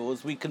tax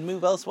laws, we can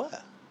move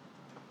elsewhere.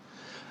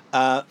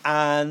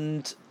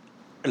 And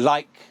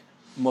like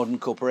modern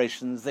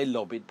corporations, they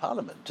lobbied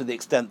Parliament to the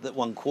extent that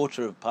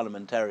 1/4 of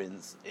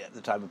parliamentarians at the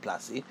time of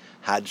Plassey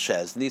had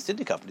shares in the East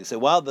India Company. So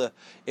while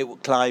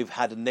Clive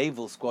had a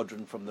naval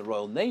squadron from the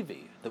Royal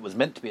Navy that was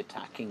meant to be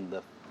attacking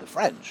the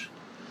French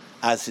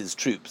as his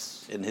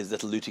troops in his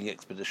little looting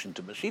expedition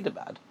to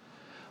Murshidabad,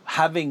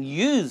 having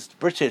used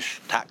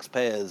British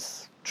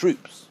taxpayers'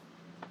 troops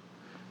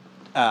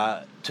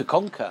to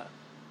conquer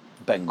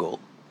Bengal,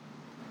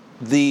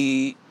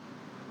 the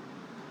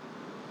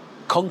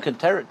conquered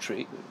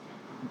territory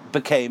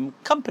became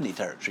company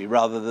territory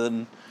rather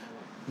than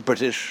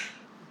British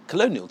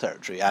colonial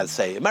territory, as,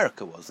 say,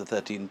 America was, the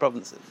 13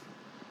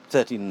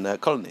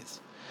 colonies.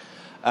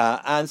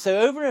 And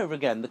so over and over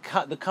again,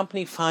 the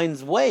company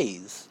finds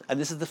ways, and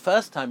this is the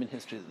first time in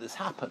history that this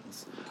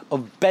happens,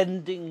 of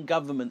bending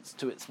governments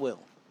to its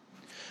will.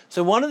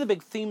 So one of the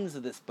big themes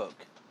of this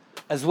book,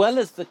 as well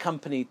as the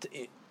company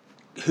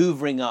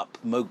hoovering up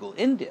Mughal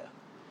India,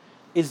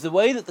 is the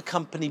way that the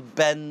company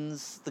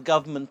bends the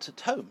government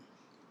at home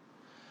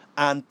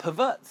and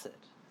perverts it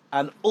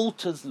and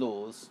alters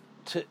laws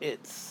to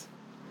its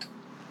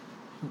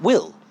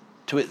will,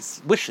 to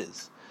its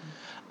wishes.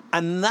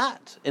 And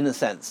that, in a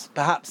sense,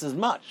 perhaps as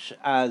much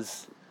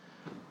as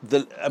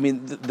the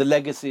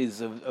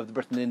legacies of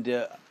Britain and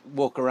India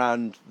walk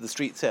around the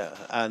streets here,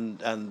 and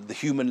the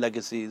human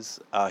legacies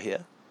are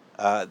here.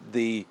 I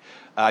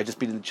just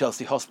been in the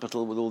Chelsea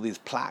Hospital with all these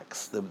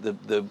plaques.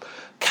 The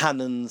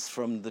cannons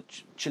from the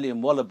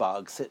Chilean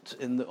Wallabag sit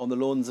on the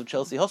lawns of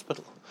Chelsea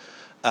Hospital.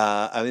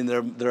 I mean,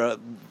 there are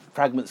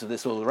fragments of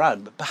this all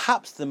around, but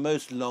perhaps the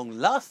most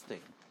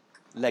long-lasting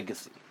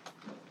legacy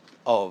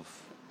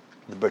of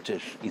the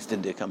British East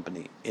India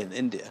Company in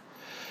India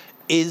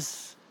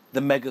is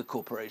the mega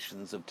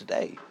corporations of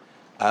today,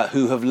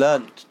 who have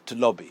learnt to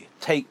lobby.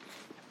 Take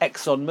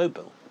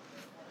ExxonMobil.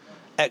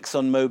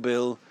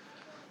 ExxonMobil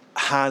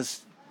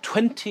has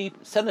 20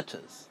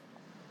 senators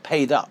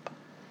paid up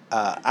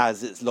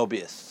as its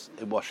lobbyists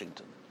in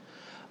Washington,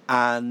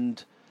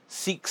 and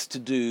seeks to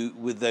do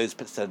with those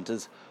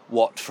senators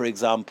what, for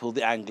example,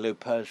 the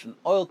Anglo-Persian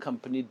Oil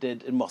Company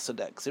did in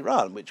Mossadegh's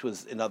Iran, which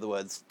was, in other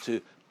words,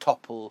 to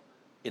topple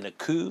in a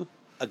coup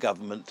a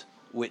government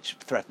which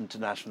threatened to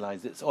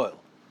nationalize its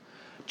oil.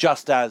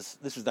 Just as,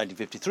 this was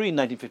 1953, in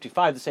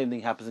 1955, the same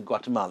thing happens in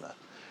Guatemala.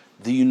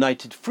 The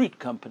United Fruit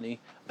Company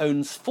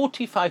owns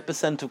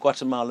 45% of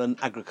Guatemalan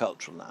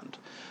agricultural land.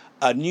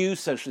 A new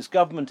socialist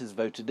government is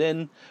voted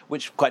in,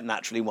 which quite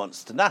naturally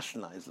wants to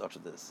nationalize a lot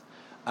of this.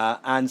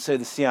 And so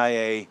the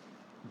CIA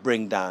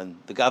bring down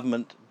the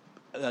government,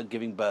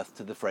 giving birth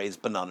to the phrase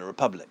Banana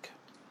Republic.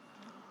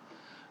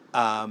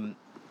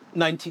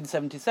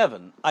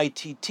 1977,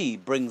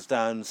 ITT brings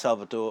down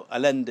Salvador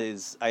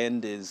Allende's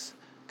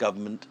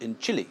government in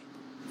Chile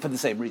for the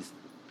same reason,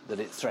 that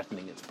it's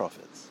threatening its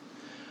profits.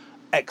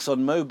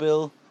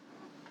 ExxonMobil,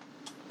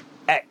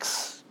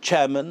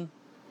 ex-chairman,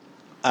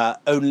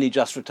 only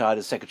just retired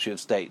as Secretary of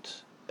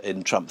State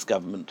in Trump's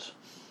government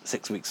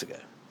 6 weeks ago,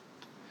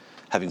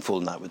 having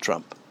fallen out with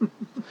Trump.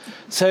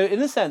 So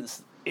in a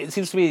sense, it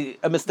seems to me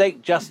a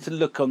mistake just to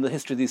look on the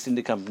history of the East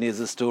India Company as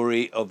a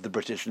story of the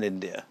British in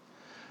India,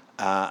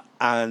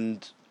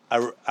 and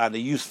a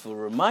useful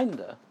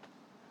reminder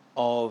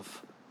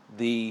of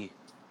the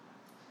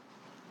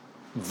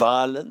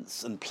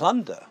violence and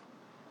plunder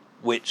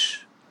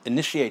which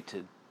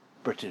initiated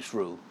British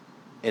rule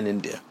in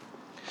India.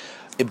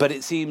 But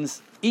it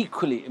seems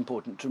equally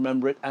important to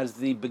remember it as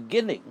the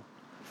beginning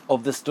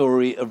of the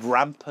story of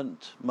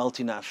rampant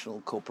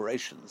multinational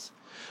corporations,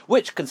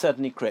 which can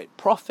certainly create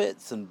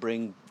profits and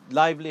bring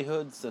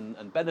livelihoods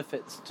and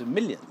benefits to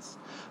millions,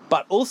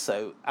 but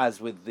also,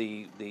 as with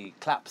the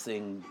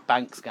collapsing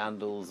bank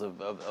scandals of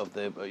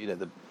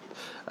the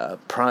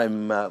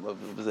prime,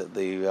 was it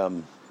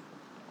the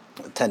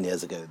 10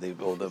 years ago,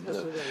 all the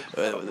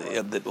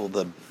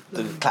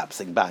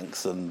collapsing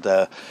banks, and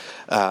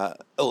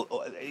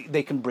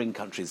they can bring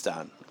countries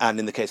down. And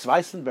in the case of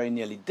Iceland, very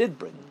nearly did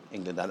bring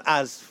England down,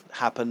 as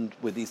happened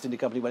with the East India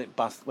Company when it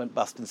went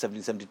bust in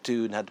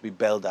 1772 and had to be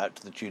bailed out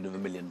to the tune of £1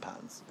 million.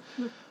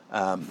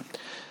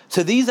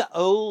 So these are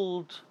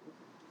old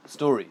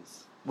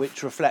stories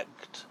which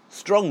reflect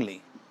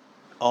strongly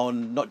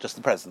on not just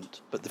the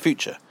present, but the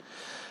future.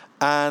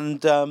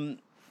 And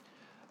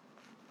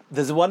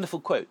there's a wonderful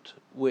quote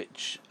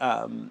which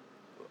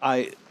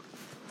I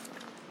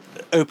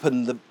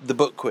opened the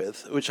book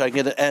with, which I'm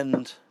going to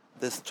end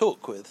this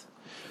talk with,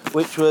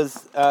 which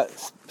was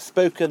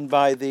spoken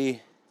by the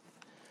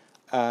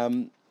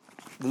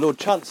Lord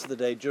Chancellor the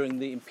day during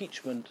the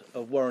impeachment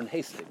of Warren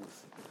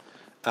Hastings,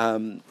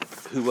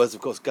 who was,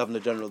 of course, Governor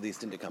General of the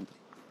East India Company.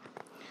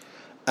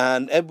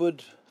 And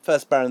Edward,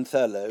 1st Baron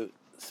Thurlow,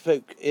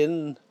 spoke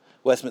in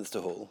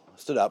Westminster Hall,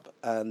 stood up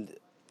and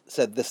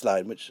said this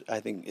line, which I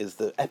think is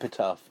the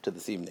epitaph to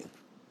this evening.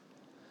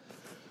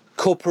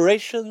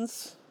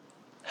 Corporations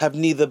have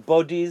neither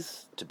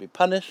bodies to be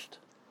punished,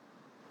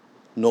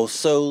 nor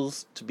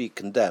souls to be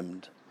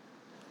condemned.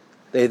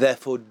 They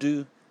therefore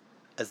do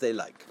as they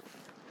like.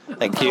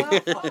 Thank you.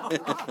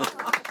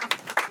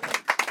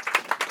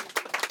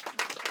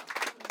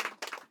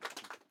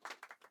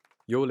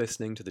 You're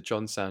listening to the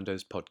John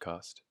Sandoz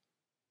podcast.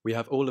 We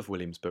have all of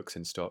William's books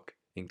in stock,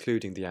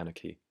 including The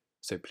Anarchy,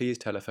 so please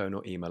telephone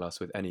or email us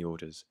with any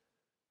orders.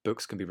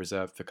 Books can be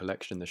reserved for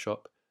collection in the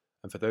shop,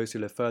 and for those who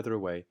live further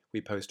away,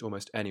 we post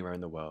almost anywhere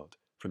in the world,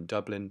 from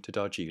Dublin to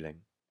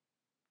Darjeeling.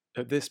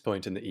 At this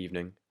point in the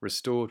evening,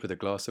 restored with a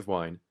glass of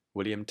wine,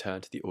 William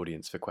turned to the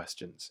audience for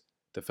questions,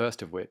 the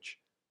first of which,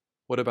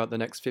 what about the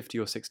next 50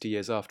 or 60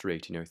 years after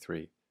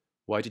 1803?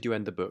 Why did you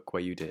end the book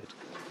where you did?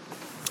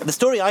 The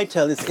story I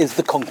tell is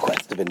the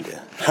conquest of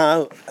India.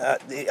 How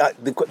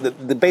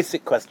the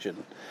basic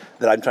question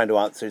that I'm trying to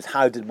answer is,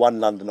 how did one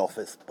London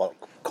office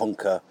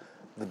conquer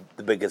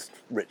the biggest,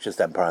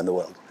 richest empire in the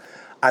world?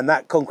 And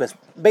that conquest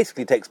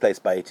basically takes place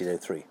by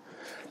 1803.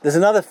 There's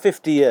another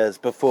 50 years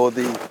before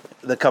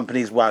the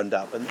company's wound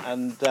up,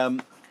 and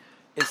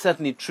it's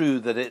certainly true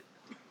that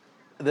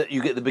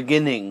you get the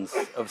beginnings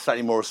of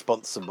slightly more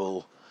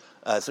responsible.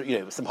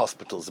 Some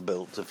hospitals are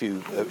built, a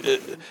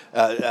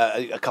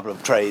couple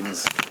of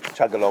trains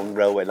chug along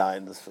railway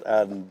lines,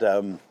 and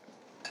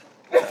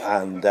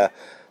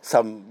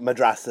some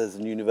madrasas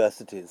and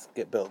universities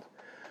get built.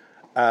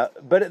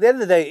 But at the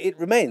end of the day, it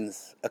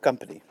remains a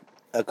company,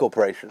 a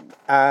corporation,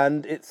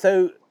 and it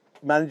so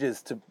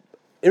manages to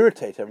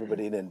irritate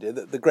everybody in India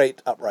that the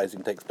great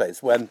uprising takes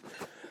place when...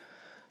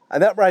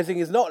 And the uprising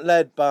is not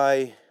led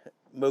by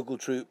Mughal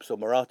troops or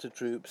Maratha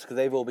troops, because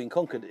they've all been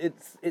conquered.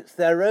 It's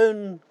their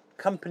own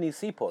company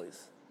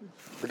sepoys,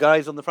 the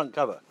guys on the front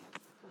cover,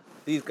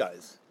 these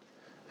guys,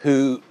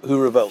 who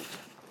revolt.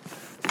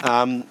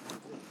 And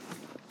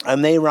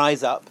they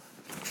rise up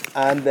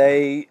and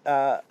they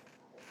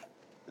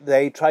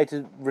try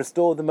to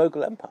restore the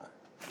Mughal Empire.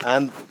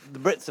 And the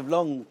Brits have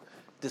long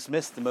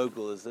dismissed the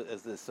Mughal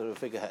as this sort of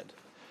figurehead.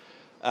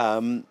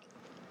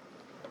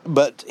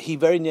 But he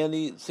very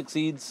nearly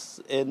succeeds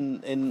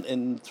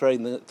in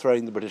throwing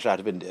the British out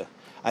of India.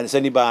 And it's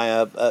only by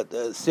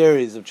a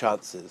series of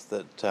chances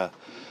that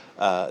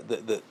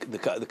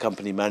the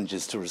company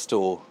manages to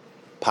restore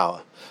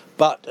power.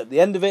 But at the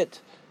end of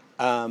it,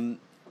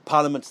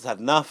 Parliament has had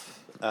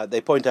enough.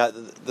 They point out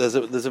that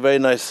there's a very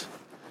nice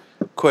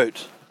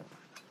quote.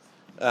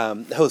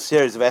 The whole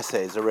series of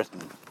essays are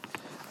written.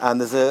 And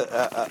there's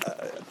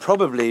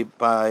probably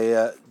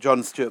by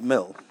John Stuart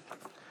Mill.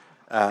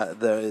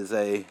 There is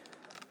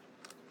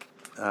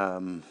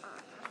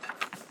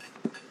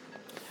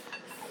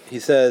he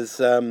says,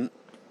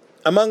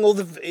 among all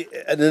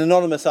an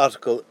anonymous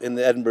article in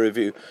the Edinburgh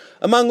Review,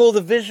 among all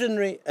the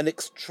visionary and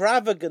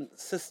extravagant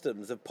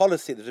systems of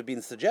policy that have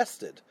been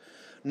suggested,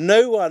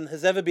 no one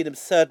has ever been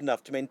absurd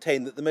enough to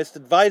maintain that the most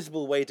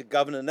advisable way to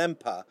govern an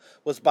empire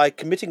was by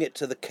committing it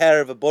to the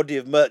care of a body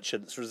of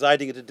merchants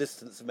residing at a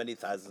distance of many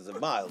thousands of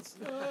miles.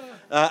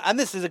 And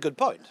this is a good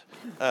point.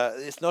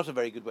 It's not a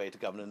very good way to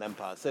govern an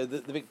empire. So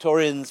the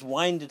Victorians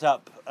wind it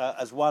up,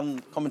 as one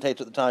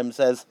commentator at the time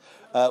says,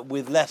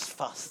 with less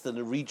fuss than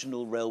a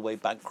regional railway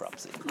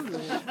bankruptcy.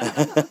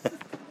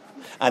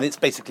 And it's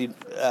basically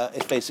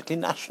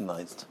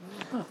nationalised,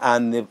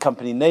 and the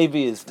company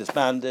navy is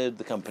disbanded.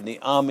 The company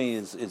army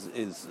is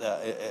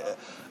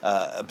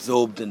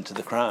absorbed into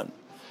the crown,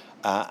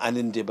 and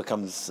India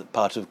becomes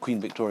part of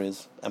Queen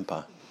Victoria's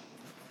empire.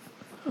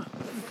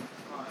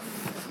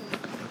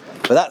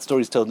 But that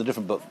story is told in a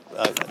different book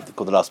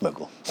called The Last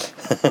Mughal.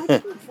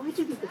 Why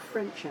didn't the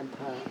French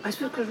empire? I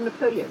suppose because of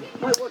Napoleon.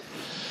 What?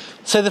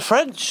 So the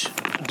French,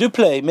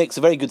 Dupleix makes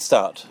a very good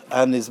start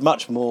and is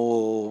much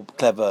more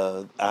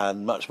clever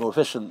and much more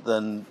efficient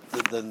than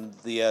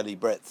the early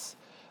Brits.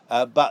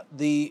 But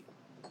the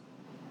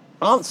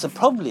answer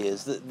probably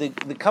is that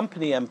the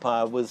company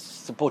empire was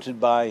supported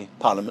by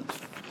Parliament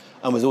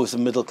and was always a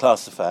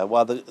middle-class affair,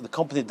 while the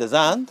Compagnie des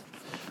Indes,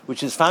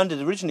 which is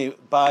founded originally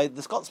by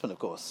the Scotsman, of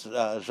course,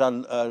 Lord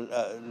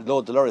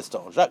de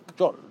Lauriston,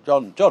 John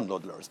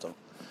Lord de Lauriston,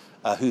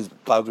 whose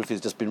biography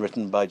has just been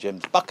written by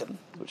James Buchan,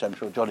 which I'm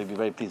sure John would be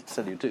very pleased to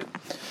tell you too.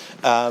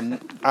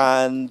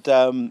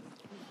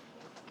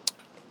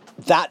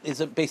 That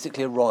is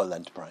basically a royal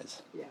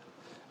enterprise. Yeah.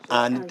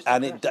 And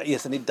it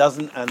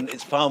doesn't, and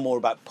it's far more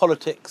about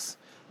politics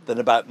than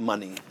about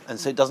money, and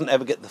so it doesn't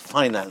ever get the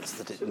finance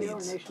that it needs. We are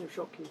a nation of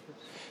shopkeepers.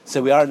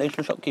 So we are a nation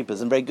of shopkeepers,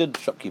 and very good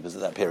shopkeepers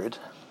at that period.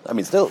 I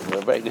mean, still,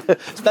 we're very good,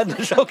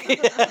 splendid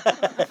shopkeepers.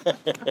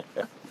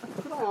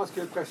 Could I ask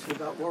you a question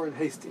about Warren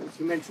Hastings?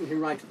 You mentioned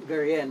him right at the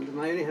very end,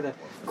 and I only had a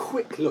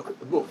quick look at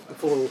the book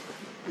before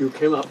you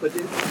came up, but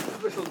it's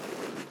a little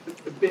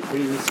bit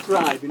where you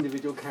describe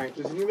individual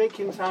characters, and you make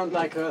him sound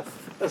like a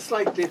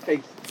slightly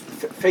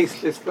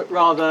faceless but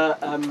rather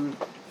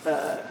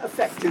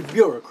effective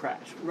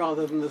bureaucrat,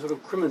 rather than the sort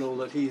of criminal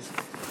that he's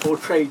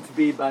portrayed to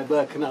be by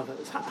Burke and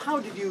others. How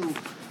did you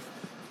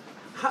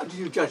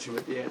judge him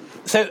at the end?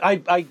 So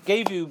I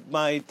gave you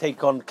my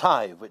take on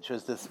Clive, which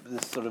was this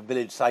sort of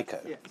village psycho.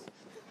 Yes.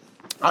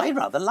 I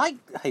rather like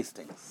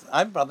Hastings.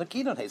 I'm rather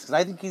keen on Hastings.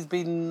 I think he's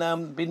been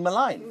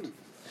maligned.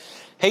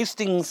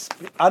 Hastings,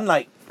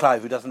 unlike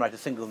Clive, who doesn't write a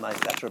single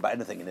nice letter about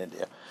anything in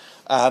India,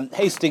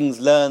 Hastings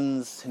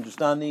learns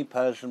Hindustani,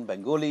 Persian,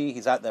 Bengali.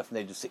 He's out there from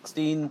the age of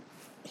 16.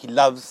 He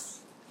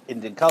loves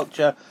Indian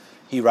culture.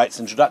 He writes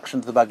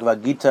introduction to the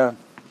Bhagavad Gita.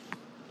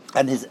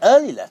 And his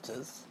early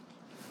letters,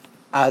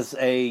 as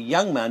a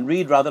young man,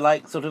 read rather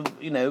like sort of,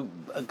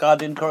 a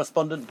Guardian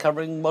correspondent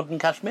covering modern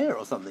Kashmir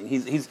or something.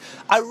 He's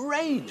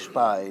outraged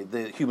by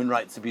the human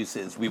rights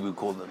abuses, we would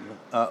call them,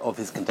 of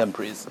his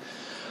contemporaries.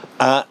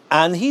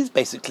 And he's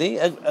basically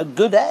a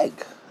good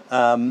egg.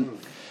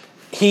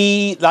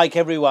 He, like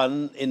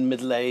everyone in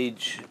middle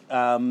age,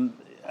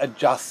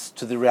 adjusts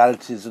to the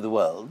realities of the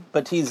world,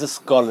 but he's a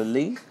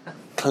scholarly,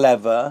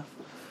 clever,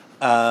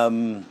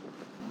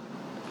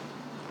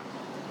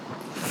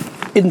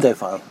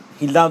 Indophile.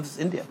 He loves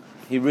India.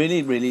 He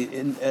really, really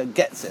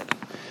gets it,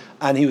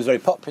 and he was very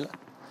popular.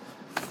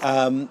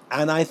 And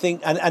I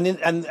think,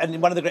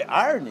 and one of the great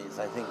ironies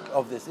I think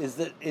of this is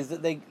that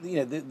they,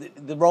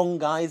 the wrong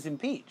guys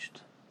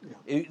impeached.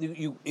 Yeah.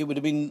 It would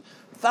have been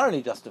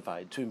thoroughly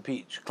justified to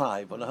impeach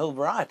Clive on a whole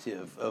variety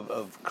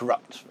of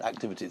corrupt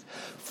activities.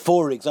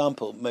 For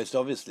example, most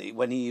obviously,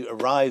 when he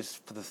arrives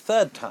for the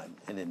third time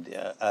in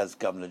India as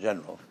Governor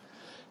General,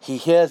 he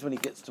hears when he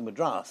gets to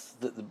Madras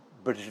that the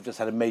British have just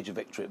had a major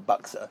victory at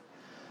Buxar,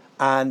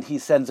 and he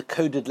sends a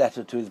coded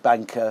letter to his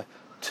banker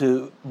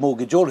to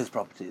mortgage all his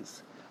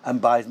properties and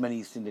buy as many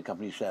East India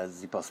Company shares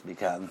as he possibly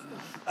can,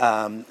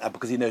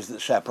 because he knows that the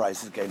share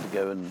price is going to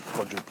go and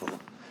quadruple,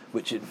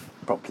 which it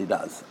properly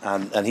does.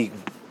 And he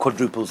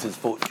quadruples his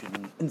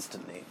fortune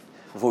instantly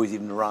before he's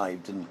even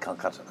arrived in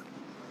Calcutta.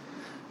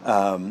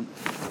 And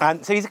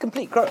so he's a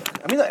complete crook.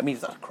 I mean,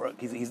 he's not a crook.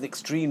 He's an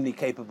extremely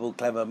capable,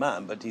 clever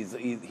man, but he's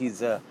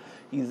a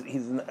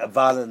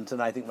violent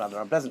and I think rather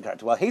unpleasant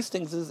character. While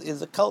Hastings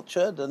is a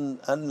cultured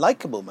and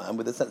likeable man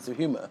with a sense of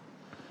humour,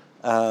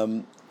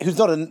 who's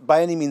not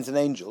by any means an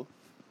angel,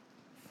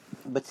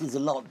 but he's a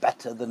lot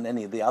better than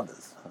any of the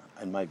others,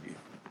 in my view.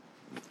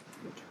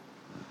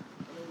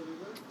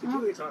 Can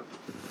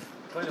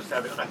I just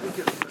add, I think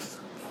it's this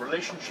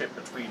relationship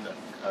between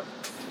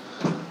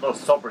not a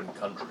sovereign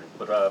country,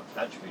 but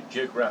actually a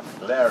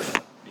geographical area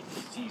being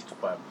seized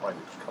by a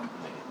private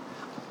company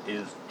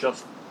is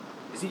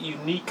it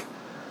unique?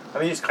 I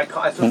mean,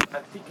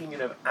 I'm thinking,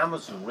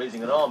 Amazon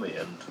raising an army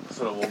and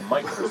sort of, or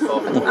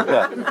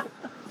Microsoft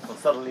or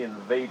suddenly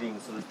invading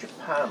sort of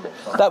Japan or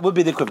something. That would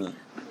be the equivalent.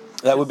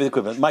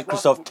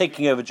 Microsoft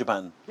taking over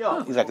Japan.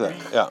 Yeah, exactly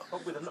that. Yeah.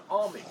 But with an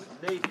army,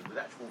 with navy, with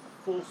actual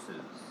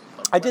forces.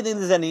 I don't think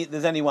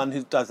there's anyone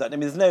who does that. I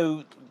mean, there's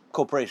no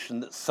corporation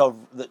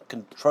that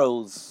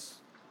controls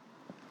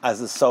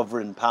as a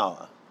sovereign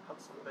power.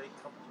 Hudson Bay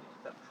Company,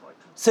 that's right.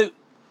 So,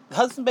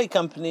 Hudson Bay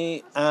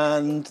Company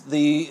and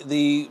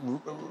the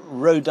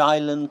Rhode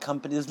Island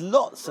Company. There's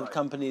lots of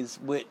companies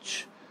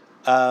which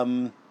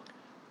have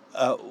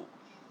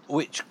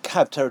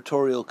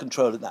territorial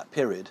control in that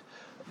period.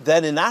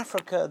 Then in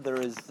Africa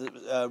there is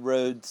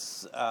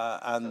Rhodes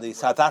and the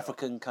South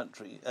African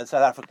Company,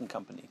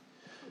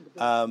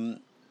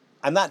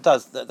 and that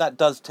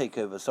does take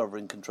over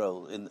sovereign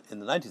control in the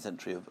 19th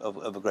century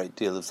of a great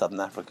deal of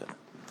southern Africa.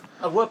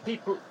 And were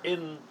people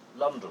in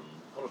London,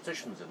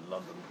 politicians in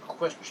London,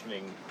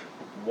 questioning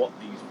what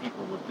these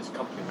people with this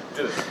company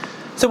were doing?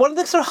 So one of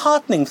the sort of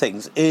heartening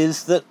things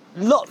is that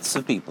lots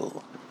of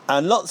people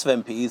and lots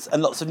of MPs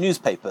and lots of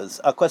newspapers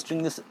are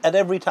questioning this at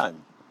every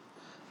time.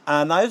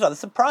 And I was rather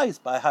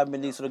surprised by how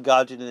many sort of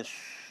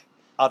Guardian-ish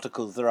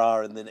articles there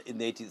are in the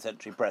 18th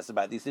century press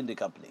about the East India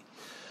Company.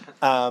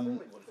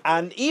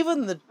 And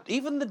even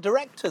the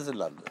directors in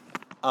London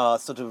are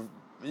sort of,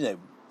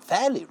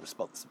 fairly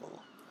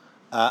responsible.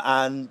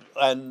 And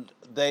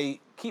they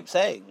keep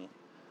saying,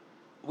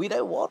 we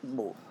don't want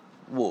more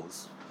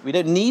wars. We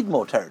don't need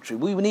more territory.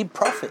 We need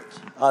profit.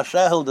 Our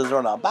shareholders are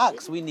on our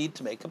backs. We need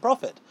to make a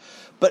profit.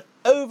 But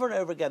over and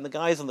over again, the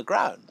guys on the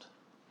ground,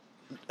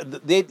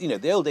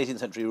 the old 18th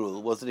century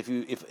rule was that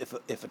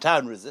if a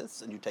town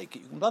resists and you take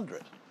it, you can plunder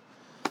it.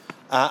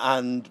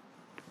 And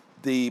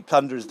the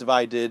plunder is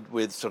divided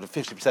with sort of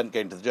 50%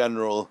 going to the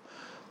general,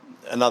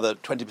 another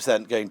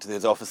 20% going to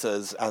his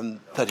officers,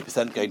 and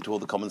 30% going to all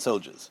the common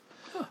soldiers.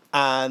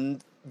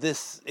 And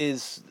this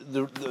is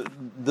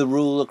the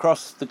rule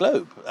across the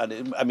globe. And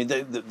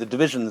the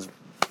divisions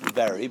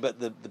vary, but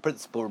the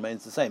principle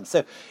remains the same.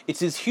 So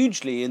it is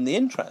hugely in the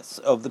interests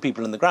of the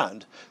people on the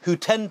ground, who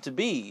tend to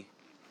be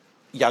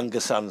younger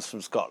sons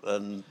from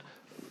Scotland,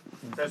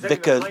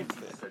 vicars. There's only the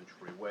 19th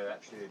century where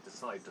actually they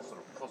decide to sort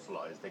of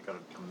proselytise, they go to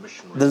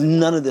commission. There's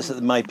none of this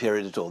at my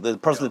period at all. The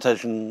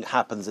proselytisation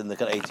happens in the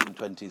kind of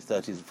 1820s,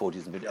 30s and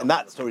 40s and 50s. And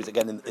that story's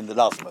again in the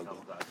last Mughal.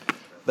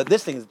 But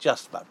this thing is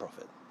just about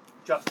profit.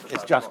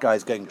 It's just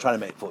guys trying to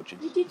make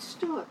fortunes. They did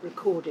start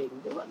recording.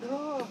 There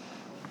are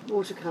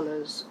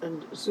watercolours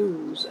and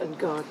zoos and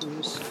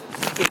gardens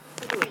in the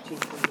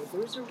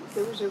 1800s.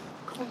 There was a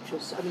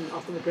conscious,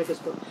 Arthur McGregor's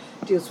book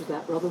deals with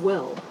that rather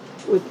well,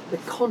 with the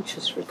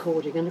conscious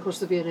recording, and of course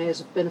the V&A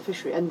is a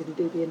beneficiary, and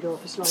indeed the India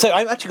Office Library. So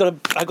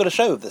I've got a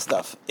show of this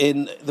stuff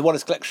in the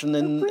Wallace collection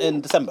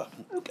in December.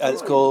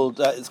 It's called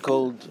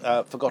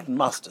Forgotten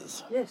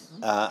Masters. Yes.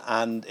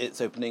 And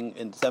it's opening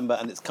in December,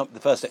 and it's the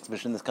first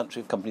exhibition in this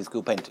country of company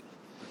school painting.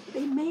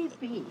 They may have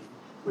been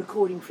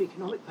recording for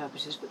economic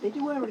purposes, but they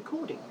were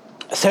recording.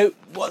 So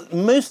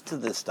most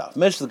of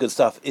the good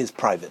stuff is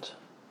private.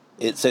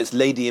 It's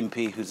Lady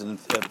Impey, who's a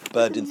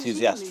bird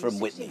enthusiast from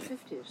Whitney. In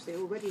the 1950s, they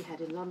already had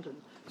in London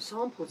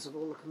samples of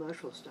all the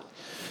commercial stuff.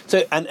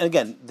 So and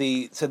again,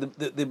 the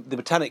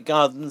botanic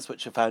gardens,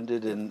 which are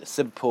founded in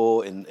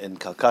Sibpur, in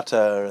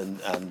Calcutta,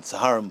 and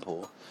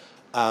Saharanpur,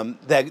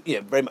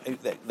 they're very much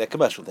they're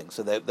commercial things.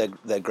 So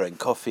they're growing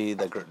coffee,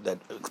 they're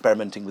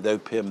experimenting with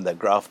opium, they're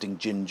grafting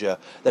ginger.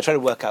 They're trying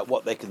to work out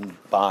what they can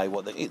buy,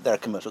 they're a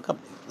commercial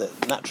company,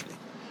 naturally.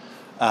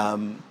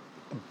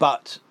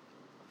 But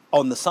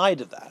on the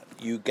side of that,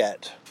 you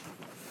get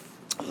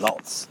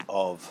lots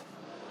of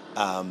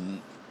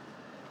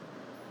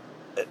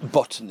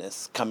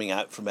botanists coming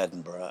out from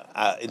Edinburgh,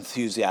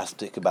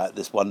 enthusiastic about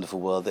this wonderful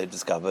world they've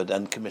discovered,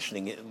 and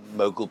commissioning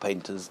Mughal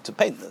painters to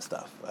paint this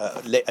stuff.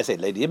 I say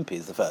Lady Impey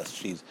is the first.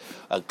 She's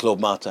Claude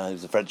Martin,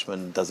 who's a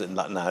Frenchman, does it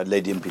now.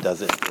 Lady Impey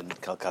does it in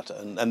Calcutta,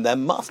 and they're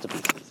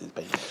masterpieces, these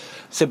paintings.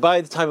 So by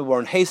the time of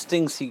Warren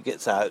Hastings, he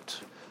gets out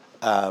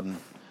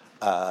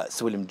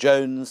Sir William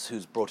Jones,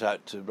 who's brought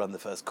out to run the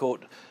first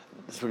court.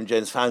 Swinburne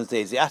Jones founds the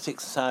Asiatic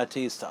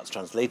Society, starts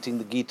translating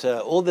the Gita,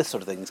 all this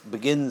sort of thing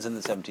begins in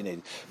the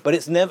 1780s. But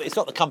it's not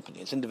the company,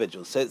 it's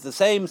individuals. So it's the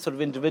same sort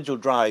of individual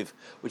drive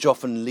which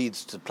often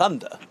leads to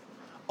plunder,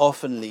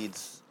 also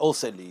leads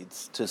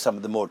to some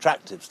of the more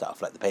attractive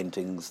stuff like the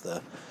paintings,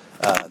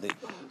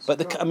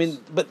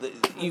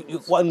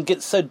 one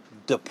gets so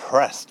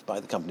depressed by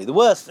the company.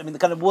 The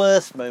kind of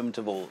worst moment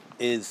of all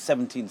is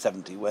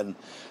 1770 when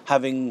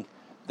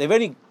they've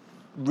only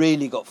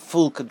really got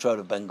full control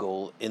of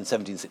Bengal in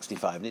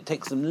 1765, and it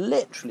takes them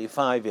literally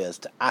 5 years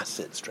to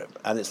asset strip,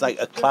 and it's like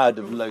a cloud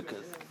of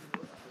locusts.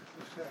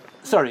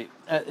 In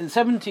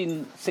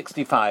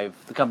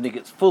 1765, the company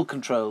gets full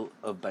control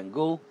of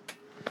Bengal,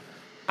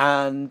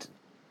 and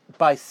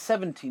by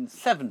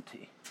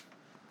 1770,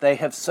 they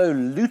have so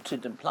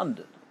looted and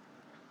plundered,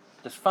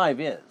 just 5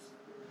 years,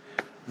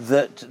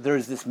 that there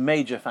is this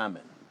major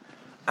famine.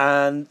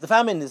 And the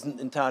famine isn't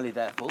entirely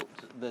their fault.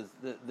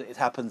 It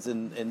happens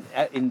in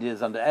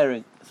areas under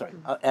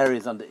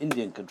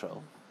Indian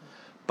control.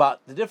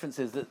 But the difference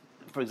is that,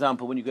 for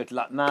example, when you go to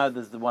Lucknow,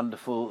 there's the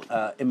wonderful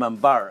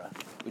Imambara,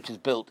 which is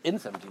built in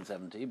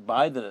 1770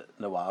 by the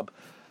Nawab,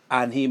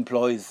 and he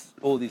employs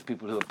all these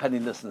people who are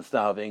penniless and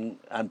starving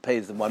and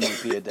pays them 1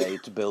 rupee a day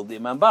to build the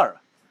Imambara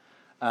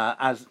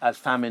as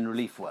famine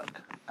relief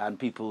work. And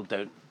people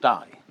don't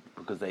die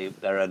because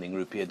they're earning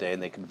rupee a day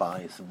and they can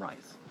buy some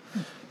rice.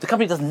 The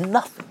company does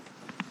nothing.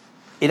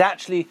 It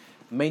actually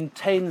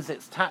maintains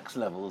its tax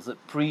levels at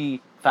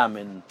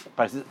pre-famine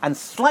prices and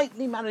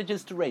slightly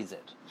manages to raise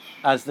it,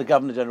 as the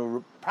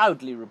Governor-General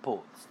proudly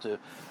reports to.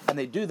 And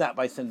they do that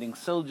by sending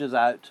soldiers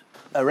out,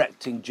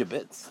 erecting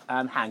gibbets,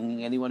 and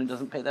hanging anyone who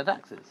doesn't pay their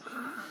taxes.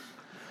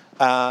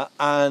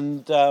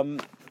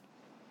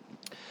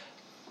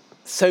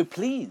 So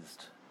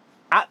pleased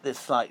at this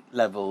slight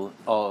level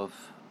of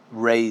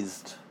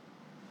raised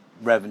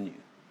revenue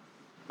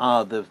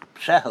are the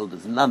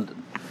shareholders in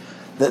London,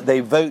 that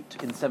they vote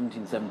in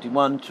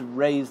 1771 to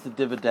raise the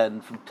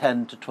dividend from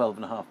 10 to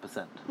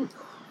 12.5%.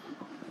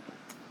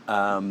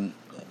 And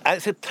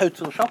it's a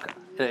total shocker.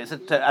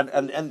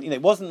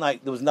 It wasn't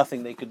like there was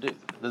nothing they could do.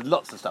 There's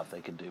lots of stuff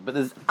they could do, but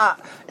there's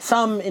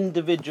some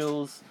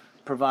individuals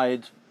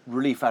provide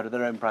relief out of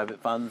their own private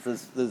funds.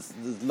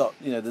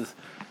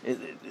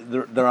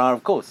 There are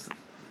of course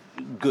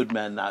good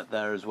men out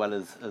there as well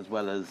as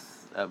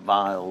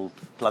vile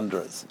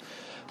plunderers.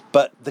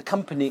 But the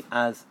company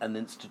as an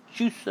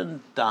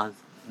institution does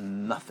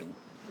nothing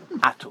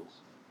at all.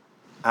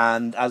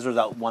 And as a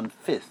result,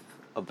 1/5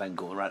 of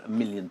Bengal, around 1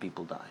 million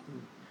people die.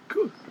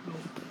 Good.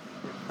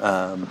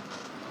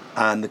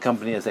 And the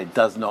company, as I say,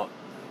 does not,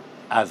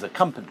 as a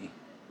company,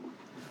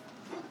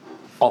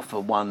 offer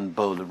one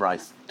bowl of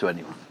rice to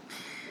anyone.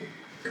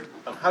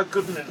 And how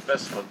good an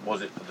investment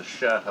was it for the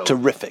shareholders?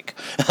 Terrific.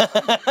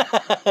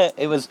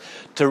 It was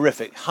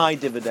terrific. High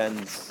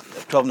dividends,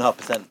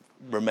 12.5%.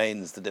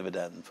 Remains the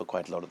dividend for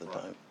quite a lot of the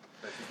time.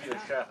 So if you've been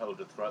a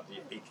shareholder throughout the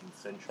 18th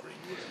century,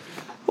 you would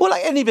have been... Well,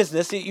 like any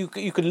business, you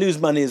can lose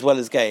money as well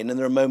as gain, and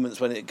there are moments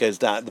when it goes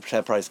down, the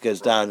share price goes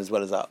down as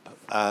well as up.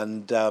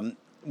 And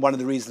one of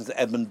the reasons that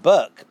Edmund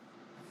Burke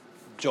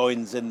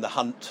joins in the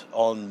hunt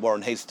on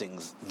Warren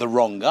Hastings, the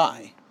wrong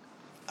guy,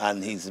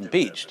 and he's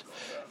impeached,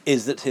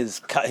 is that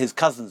his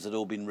cousins had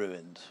all been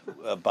ruined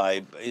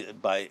by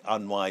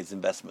unwise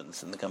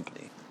investments in the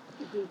company.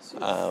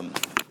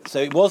 So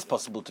it was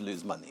possible to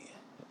lose money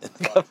in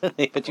the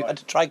company, but you had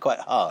to try quite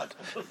hard.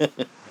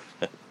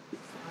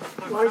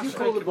 Why do you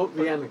call the book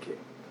The Anarchy?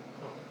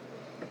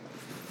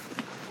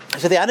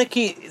 So the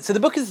Anarchy. So the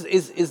book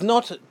is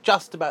not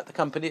just about the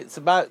company; it's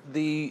about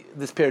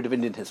this period of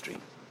Indian history.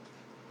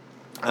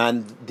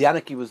 And the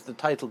Anarchy was the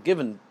title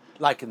given,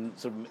 like in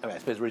sort of, I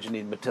suppose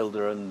originally in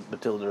Matilda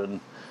and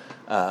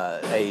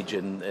Age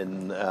in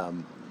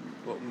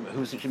who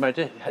was she married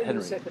to?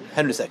 Henry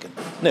II.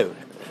 No,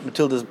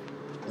 Matilda's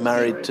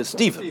married to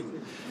Stephen.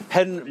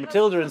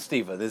 Matilda and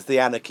Stephen is the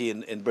Anarchy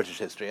in British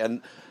history,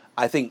 and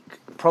I think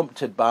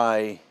prompted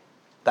by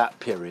that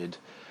period,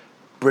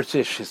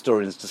 British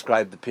historians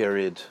describe the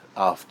period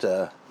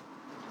after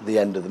the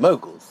end of the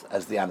Mughals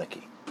as the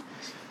Anarchy.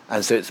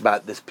 And so it's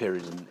about this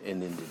period in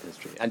Indian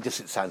history. And just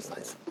it sounds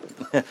nice.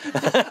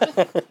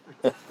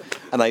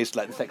 And I used to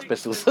like the Sex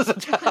Pistols as a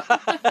child.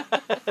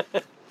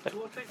 To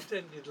what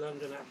extent did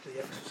London actually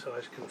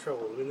exercise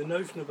control? I mean, the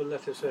notion of a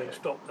letter saying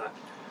stop that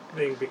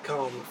being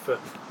becalmed for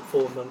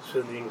 4 months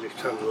in the English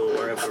Channel or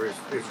wherever is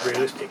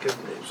realistic,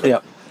 isn't it? So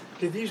Yeah.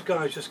 Did these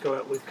guys just go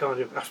out with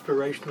kind of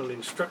aspirational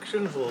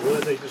instructions, or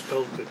were they just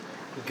told to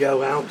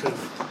go out and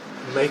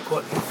make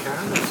what you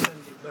can and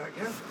send it back?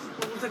 Yeah.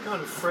 What was the kind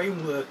of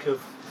framework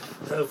of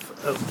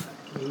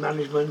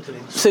management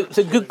and So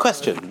good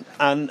question.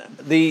 And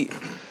the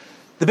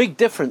big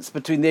difference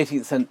between the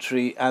 18th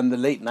century and the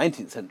late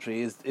 19th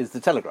century is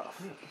the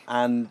telegraph.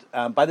 And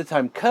by the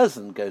time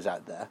Curzon goes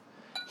out there,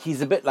 he's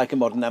a bit like a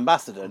modern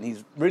ambassador, and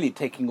he's really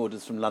taking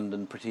orders from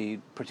London pretty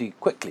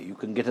quickly. You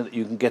can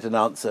get an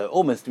answer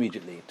almost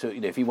immediately.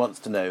 If he wants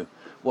to know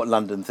what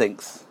London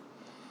thinks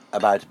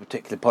about a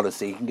particular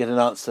policy, he can get an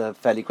answer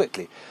fairly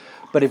quickly.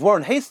 But if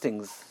Warren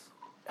Hastings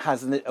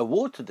has a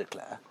war to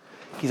declare,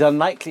 he's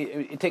unlikely.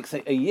 It takes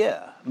a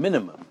year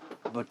minimum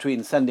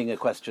between sending a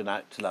question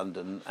out to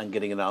London and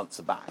getting an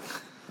answer back.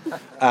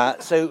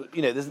 So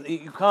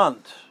you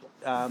can't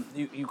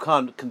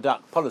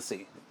conduct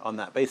policy on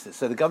that basis.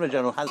 So the Governor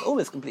General has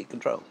almost complete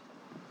control,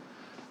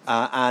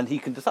 and he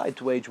can decide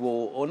to wage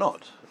war or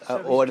not,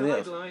 or anything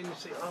else.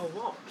 Guidelines are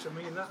what? I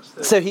mean, that's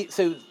the.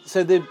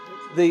 So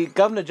the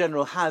Governor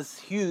General has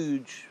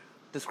huge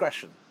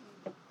discretion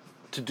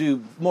to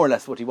do more or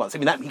less what he wants. I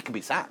mean, he can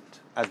be sacked,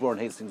 as Warren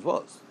Hastings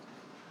was,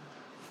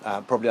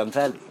 probably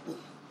unfairly,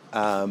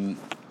 and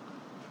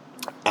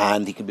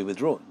he can be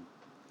withdrawn.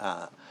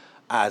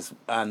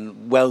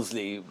 And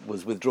Wellesley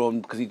was withdrawn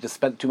because he just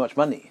spent too much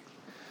money.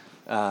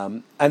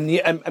 In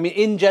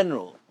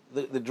general,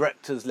 the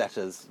directors'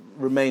 letters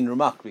remain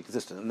remarkably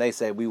consistent, and they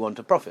say we want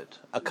a profit,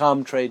 a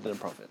calm trade and a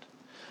profit.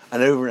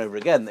 And over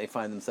again, they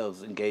find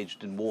themselves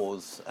engaged in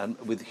wars and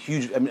with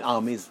huge.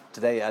 Armies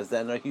today, as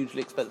then, are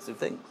hugely expensive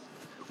things.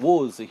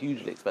 Wars are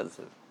hugely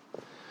expensive,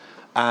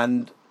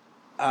 and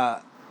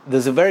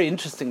there's a very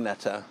interesting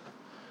letter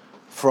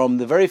from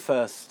the very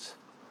first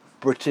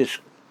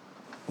British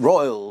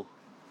royal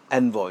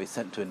envoy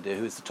sent to India,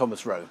 who is Sir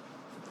Thomas Roe.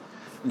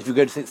 And if you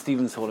go to St.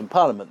 Stephen's Hall in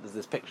Parliament, there's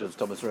this picture of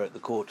Thomas Roe at the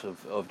court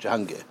of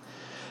Jahangir.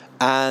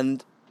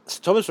 And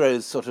Sir Thomas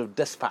Roe's sort of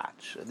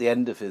dispatch at the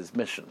end of his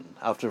mission,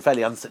 after a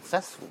fairly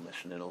unsuccessful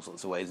mission in all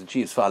sorts of ways,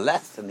 achieves far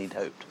less than he'd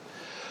hoped.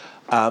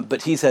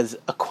 But he says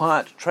a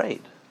quiet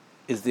trade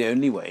is the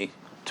only way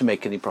to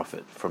make any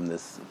profit from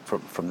this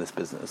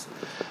business.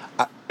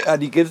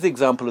 And he gives the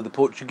example of the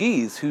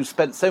Portuguese, who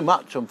spent so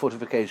much on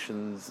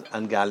fortifications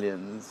and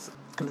galleons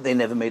that they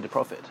never made a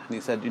profit. And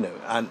he said,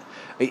 and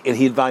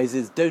he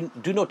advises, do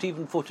not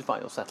even fortify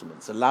your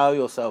settlements. Allow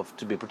yourself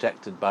to be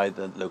protected by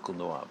the local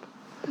Nawab.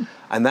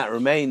 And that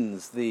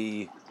remains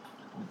the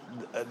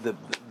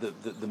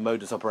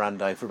modus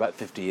operandi for about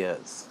 50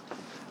 years.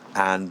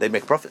 And they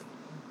make a profit.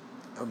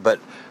 But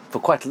for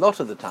quite a lot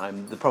of the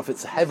time, the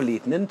profits are heavily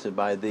eaten into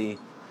by the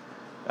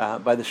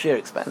sheer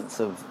expense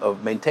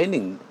of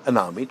maintaining an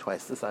army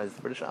twice the size of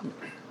the British Army.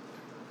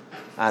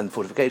 And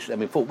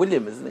fortification. Fort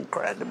William is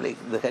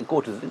the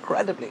headquarters is an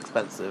incredibly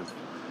expensive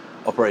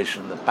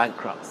operation that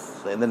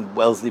bankrupts. And then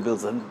Wellesley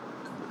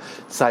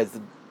decides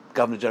the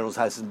Governor General's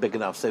house isn't big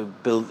enough, so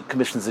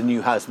commissions a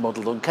new house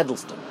modelled on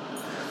Kedleston.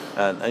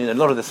 And a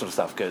lot of this sort of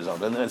stuff goes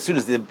on. And as soon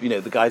as the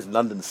guys in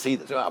London see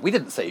that, we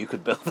didn't say you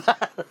could build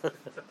that.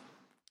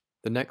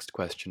 The next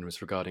question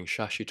was regarding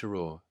Shashi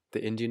Tharoor,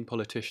 the Indian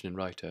politician and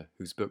writer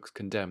whose books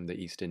condemn the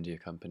East India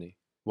Company.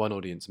 One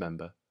audience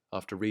member,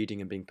 after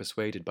reading and being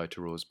persuaded by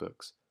Tharoor's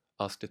books,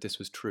 asked if this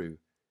was true,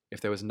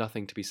 if there was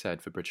nothing to be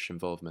said for British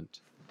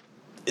involvement.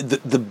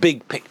 The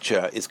big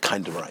picture is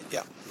kind of right,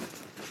 yeah.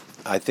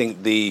 I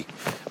think we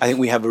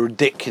have a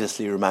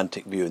ridiculously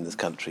romantic view in this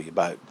country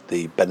about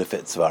the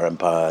benefits of our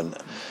empire,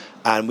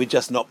 and we're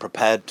just not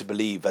prepared to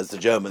believe, as the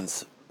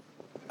Germans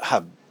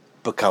have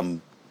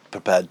become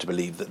prepared to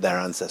believe, that their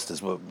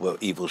ancestors were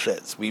evil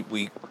shits.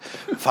 We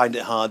find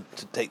it hard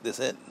to take this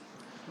in.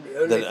 The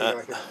only thing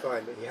I can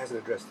find that he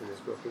hasn't addressed in his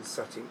book is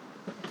Sati.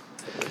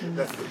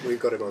 We've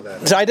got him on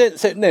that. So I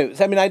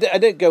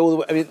don't go all the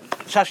way.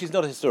 Shashi's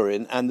not a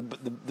historian, and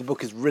the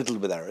book is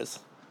riddled with errors.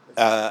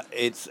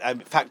 It's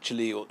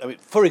factually.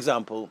 For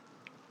example,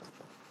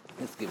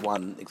 let's give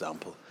one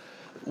example.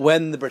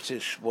 When the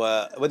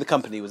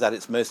company was at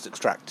its most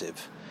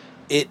extractive,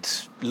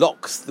 it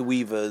locks the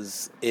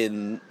weavers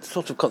in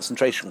sort of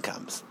concentration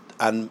camps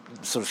and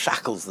sort of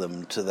shackles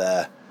them to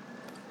their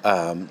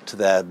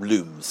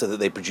looms so that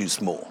they produce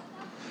more.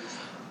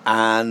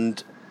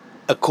 And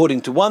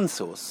according to one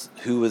source,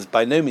 who was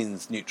by no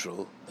means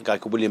neutral, a guy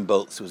called William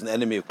Bolts, who was an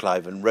enemy of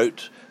Clive and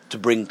wrote to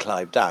bring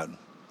Clive down,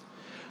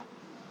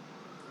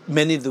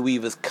 many of the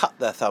weavers cut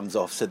their thumbs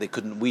off so they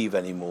couldn't weave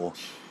anymore,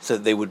 so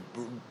that they would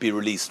be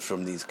released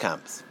from these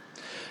camps.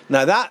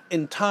 Now that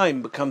in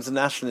time becomes a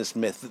nationalist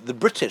myth that the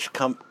British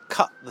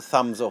cut the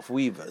thumbs off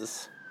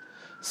weavers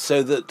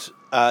so that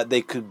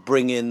they could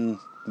bring in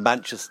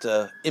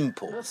Manchester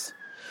imports.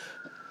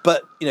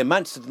 But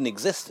Manchester didn't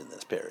exist in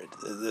this period.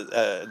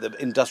 The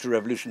Industrial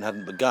Revolution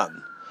hadn't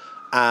begun,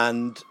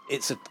 and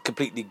it's a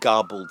completely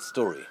garbled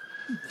story.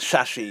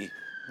 Shashi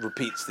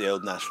repeats the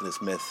old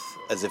nationalist myth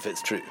as if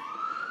it's true,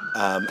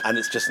 and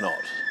it's just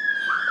not.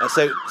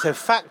 So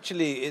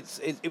factually,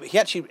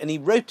 he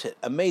wrote it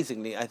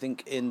amazingly, I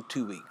think, in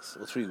 2 weeks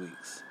or 3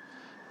 weeks,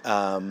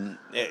 on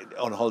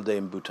holiday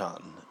in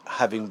Bhutan,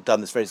 having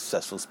done this very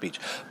successful speech.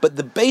 But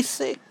the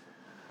basic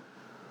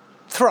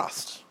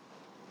thrust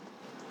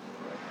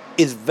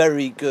is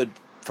very good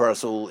for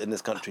us all in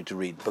this country to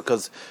read,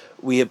 because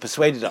we have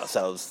persuaded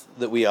ourselves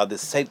that we are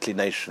this saintly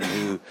nation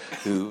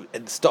who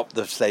stopped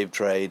the slave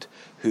trade,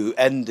 who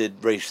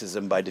ended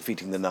racism by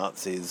defeating the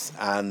Nazis,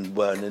 and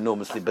were an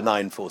enormously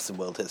benign force in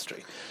world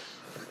history.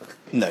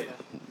 No,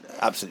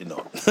 absolutely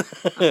not.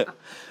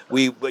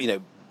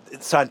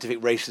 Scientific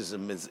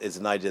racism is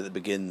an idea that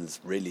begins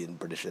really in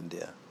British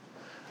India.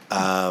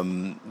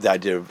 The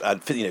idea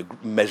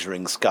of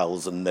measuring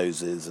skulls and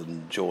noses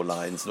and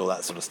jawlines and all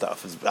that sort of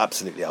stuff is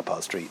absolutely up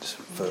our street.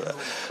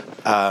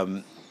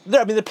 There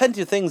are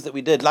plenty of things that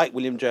we did, like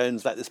William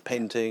Jones, like this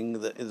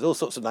painting. There's all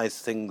sorts of nice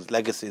things,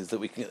 legacies that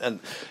we can,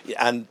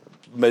 and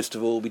most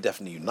of all, we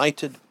definitely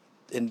united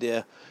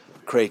India,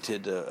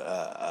 created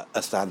a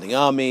standing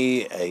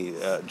army,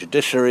 a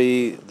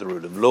judiciary, the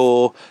rule of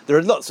law. There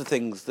are lots of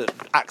things that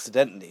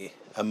accidentally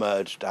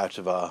emerged out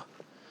of our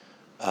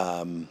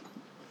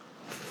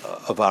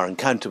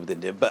encounter with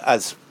India. But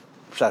as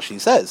Shashi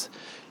says,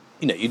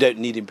 you don't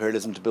need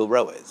imperialism to build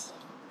railways.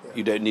 Yeah.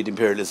 You don't need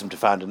imperialism to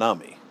found an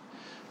army.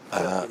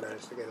 And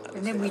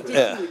then we did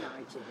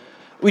unite it.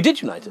 We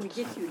did unite it. We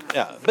did unite it.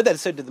 Yeah, but then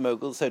so did the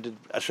Mughals, so did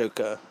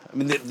Ashoka.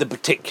 The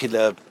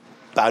particular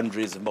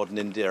boundaries of modern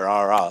India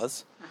are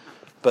ours,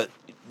 but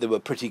there were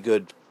pretty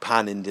good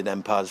pan-Indian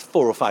empires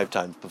 4 or 5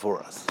 times before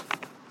us.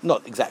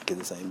 Not exactly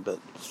the same, but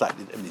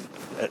slightly.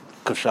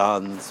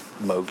 Kushans,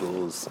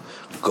 Mughals,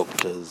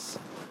 Guptas,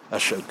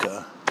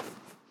 Ashoka.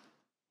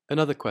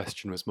 Another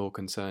question was more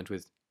concerned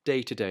with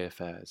day-to-day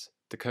affairs,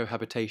 the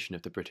cohabitation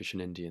of the British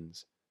and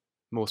Indians.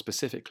 More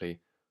specifically,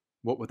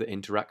 what were the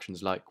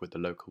interactions like with the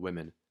local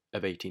women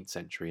of 18th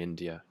century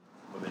India?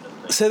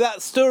 So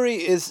that story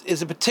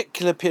is a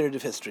particular period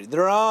of history.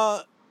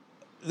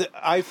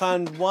 I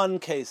found one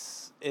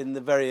case in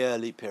the very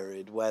early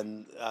period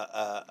when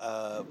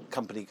a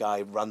company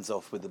guy runs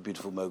off with a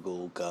beautiful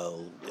Mughal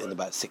girl in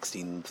about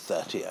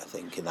 1630, I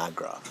think, in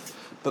Agra.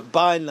 But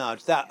by and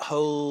large, that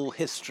whole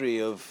history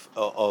of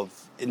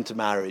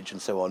intermarriage and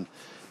so on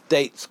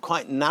dates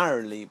quite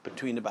narrowly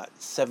between about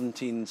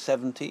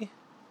 1770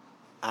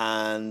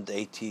 and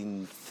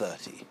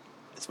 1830.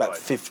 It's about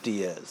 50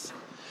 years.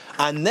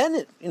 And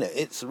then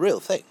it's a real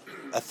thing.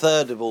 A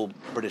third of all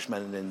British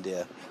men in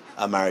India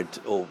are married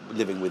or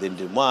living with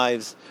Indian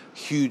wives,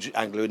 huge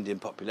Anglo-Indian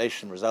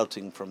population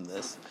resulting from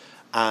this,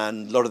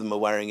 and a lot of them are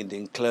wearing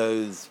Indian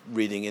clothes,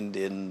 reading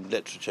Indian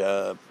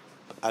literature,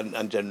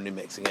 and generally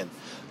mixing in.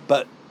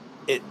 But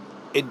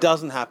it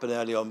doesn't happen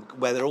early on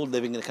where they're all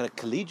living in a kind of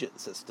collegiate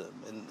system.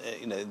 And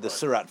the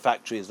Surat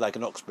factory is like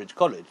an Oxbridge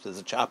college. There's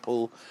a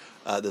chapel,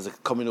 there's a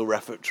communal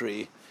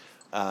refectory,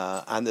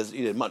 and there's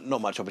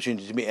not much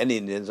opportunity to meet any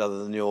Indians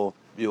other than your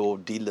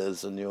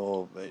dealers and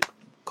your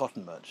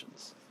cotton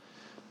merchants.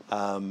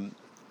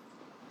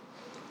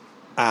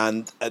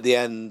 And at the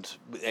end,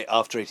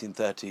 after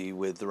 1830,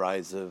 with the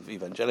rise of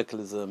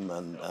evangelicalism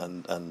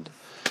and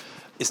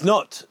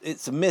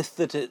it's a myth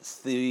that it's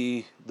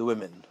the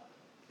women.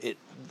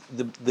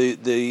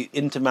 The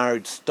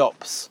intermarriage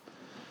stops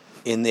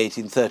in the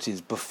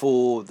 1830s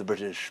before the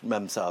British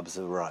Memsahibs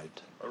have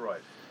arrived. All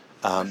right.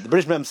 The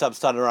British Memsahibs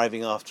started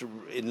arriving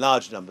in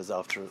large numbers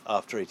after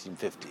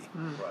 1850,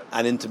 Right.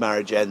 and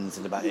intermarriage ends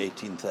in about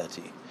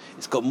 1830.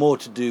 It's got more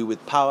to do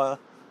with power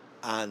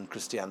and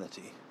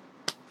Christianity,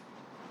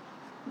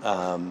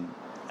 and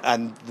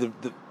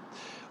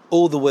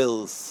all the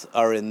wills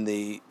are in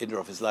the India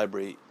Office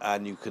Library,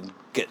 and you can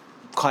get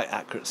quite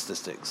accurate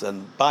statistics.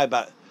 And by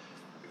about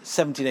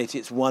 1780,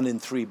 it's 1 in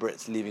 3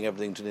 Brits leaving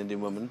everything to an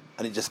Indian woman,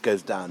 and it just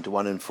goes down to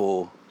 1 in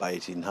 4 by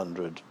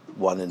 1800,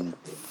 1 in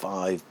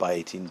 5 by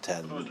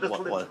 1810. There was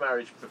little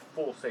intermarriage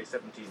before, say,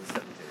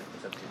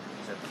 1770.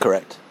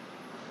 Correct.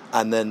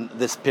 And then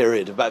this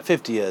period, about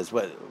 50 years,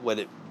 when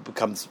it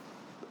becomes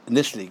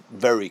initially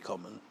very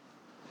common,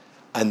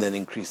 and then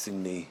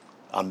increasingly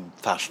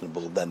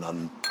unfashionable, then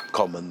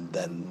uncommon,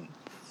 then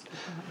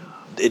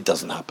it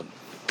doesn't happen.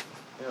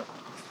 Yeah.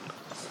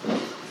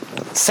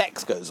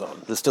 Sex goes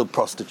on. There's still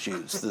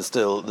prostitutes. There's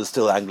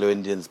still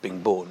Anglo-Indians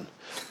being born,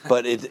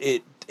 but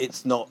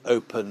it's not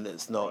open.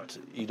 It's not.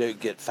 You don't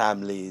get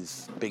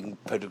families being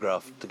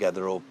photographed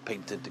together or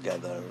painted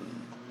together.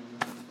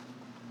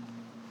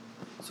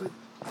 So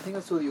I think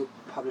I saw that you're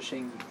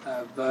publishing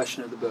a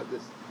version of the book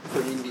that's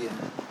for an Indian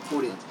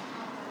audience.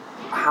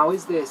 How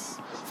is this?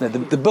 No,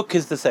 the book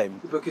is the same.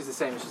 The book is the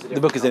same. It's just a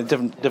The book is a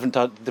cover. different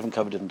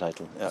cover, different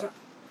title. Yeah, So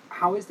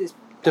how is this?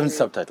 different period-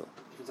 subtitle.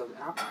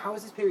 How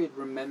is this period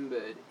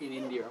remembered in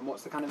India, and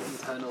what's the kind of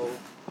internal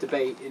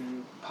debate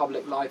in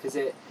public life? Is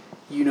it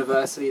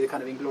universally the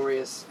kind of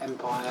inglorious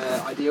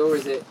empire idea, or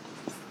is it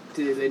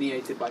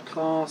delineated by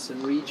class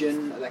and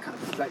region? Are there kind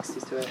of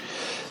complexities to it?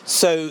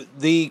 So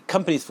the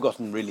company's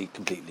forgotten really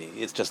completely.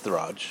 It's just the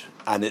Raj,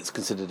 and it's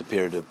considered a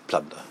period of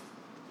plunder.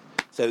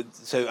 So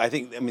I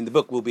think the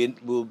book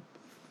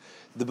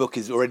the book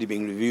is already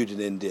being reviewed in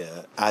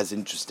India as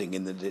interesting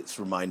in that it's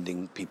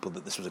reminding people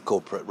that this was a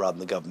corporate rather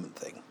than a government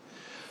thing.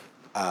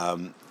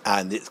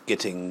 And it's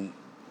getting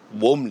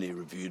warmly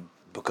reviewed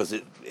because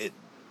it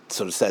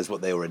sort of says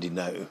what they already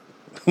know,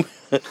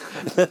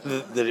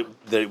 that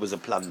it was a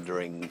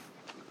plundering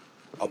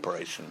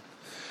operation.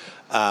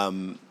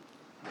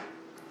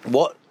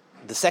 What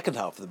the second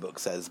half of the book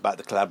says about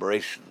the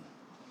collaboration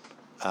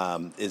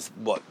is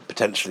what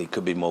potentially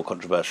could be more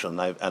controversial,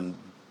 and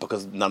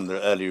because none of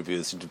the early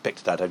reviewers seem to have picked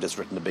it out, I've just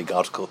written a big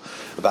article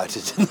about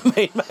it in the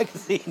main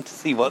magazine to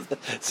see what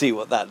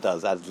that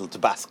does, add a little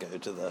Tabasco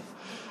to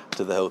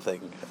the whole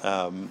thing.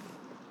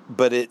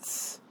 But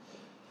it's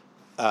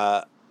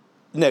no,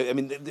 I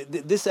mean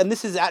this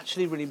is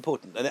actually really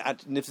important.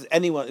 And if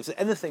there's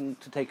anything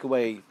to take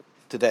away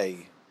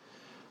today,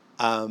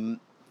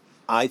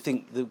 I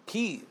think the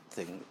key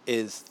thing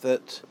is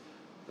that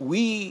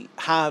we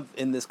have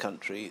in this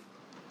country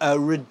a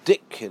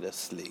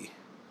ridiculously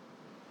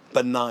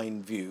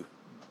benign view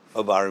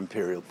of our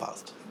imperial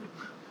past,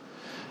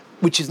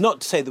 which is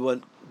not to say there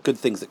weren't good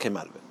things that came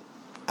out of it.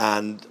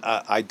 And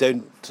I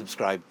don't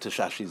subscribe to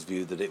Shashi's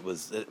view that it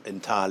was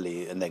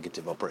entirely a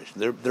negative operation.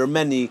 There are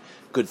many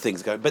good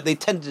things going, but they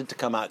tended to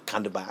come out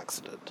kind of by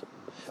accident,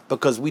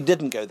 because we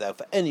didn't go there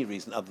for any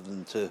reason other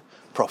than to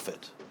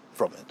profit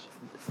from it,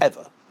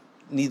 ever,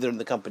 neither in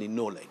the company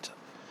nor later.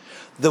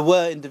 There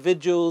were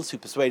individuals who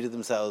persuaded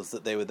themselves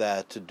that they were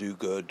there to do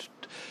good.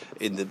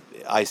 In the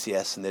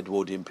ICS in the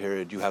Edwardian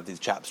period, you have these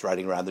chaps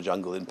riding around the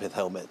jungle in pith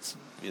helmets,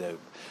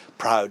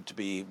 proud to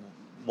be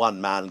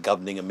one man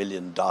governing 1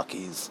 million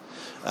darkies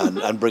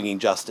and bringing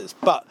justice.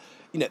 But,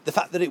 the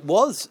fact that it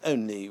was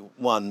only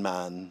one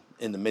man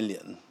in 1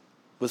 million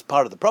was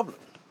part of the problem.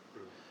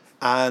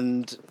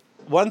 And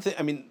one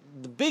thing,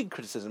 the big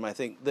criticism I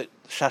think that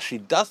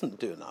Shashi doesn't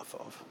do enough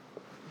of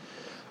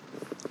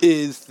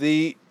is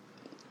I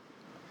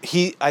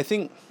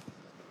think,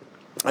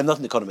 I'm not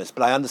an economist,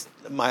 but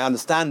my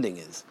understanding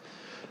is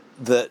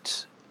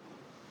that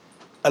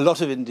a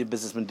lot of Indian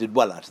businessmen did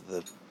well out of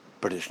the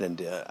British in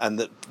India, and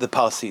that the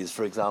Parsis,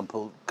 for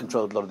example,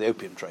 controlled a lot of the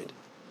opium trade.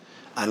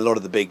 And a lot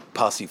of the big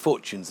Parsi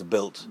fortunes are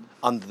built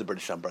under the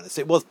British umbrella.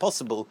 So it was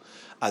possible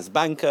as a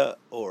banker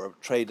or a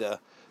trader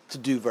to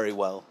do very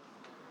well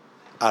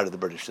out of the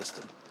British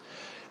system.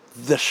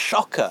 The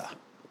shocker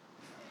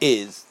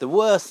is, the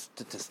worst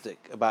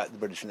statistic about the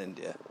British in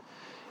India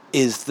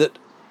is that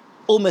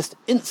almost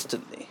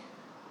instantly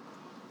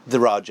the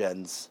Raj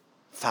ends,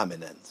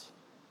 famine ends.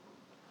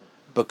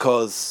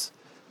 Because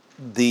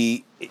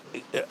the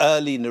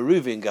early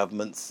Nehruvian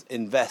governments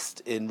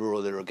invest in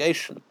rural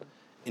irrigation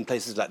in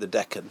places like the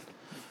Deccan,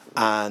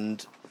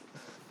 and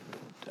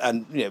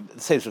the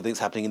same sort of things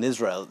happening in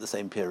Israel at the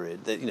same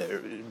period.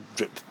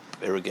 Drip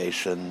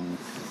irrigation,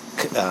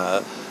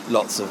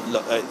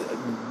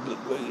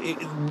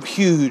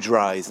 huge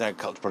rise in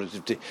agricultural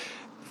productivity,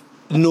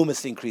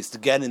 enormously increased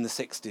again in the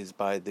 60s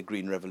by the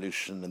Green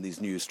Revolution and these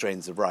new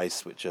strains of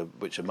rice, which are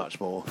much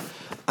more,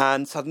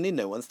 and suddenly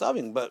no one's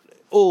starving. But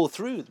all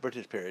through the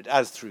British period,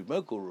 as through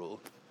Mughal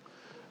rule,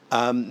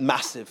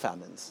 massive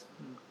famines.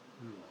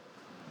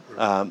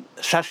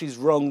 Shashi's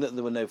wrong that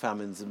there were no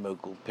famines in the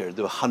Mughal period.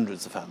 There were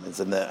hundreds of famines,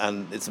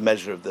 and it's a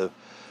measure of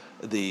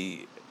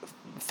the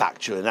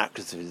factual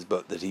inaccuracy of his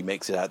book that he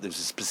makes it out there's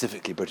a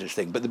specifically British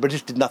thing. But the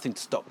British did nothing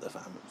to stop the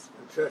famines.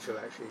 Churchill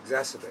actually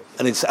exacerbated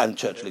it. And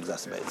Churchill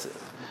exacerbates it.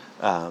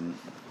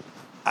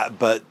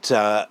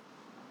 But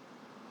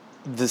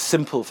the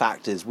simple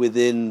fact is,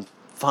 within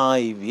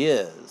 5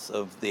 years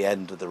of the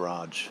end of the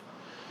Raj,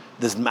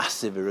 there's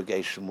massive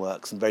irrigation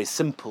works and very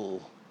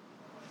simple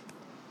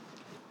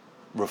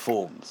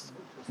reforms,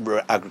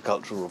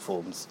 agricultural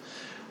reforms,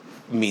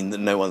 mean that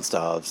no one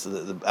starves,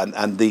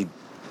 and the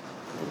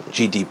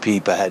GDP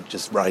per head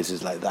just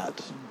rises like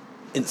that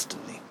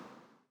instantly.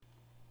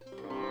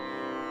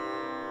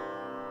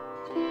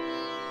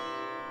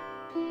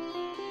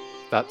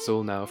 That's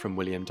all now from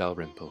William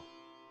Dalrymple.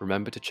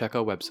 Remember to check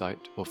our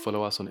website or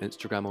follow us on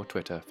Instagram or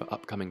Twitter for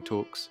upcoming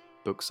talks,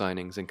 book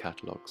signings and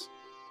catalogues.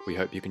 We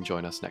hope you can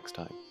join us next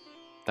time.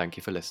 Thank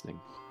you for listening.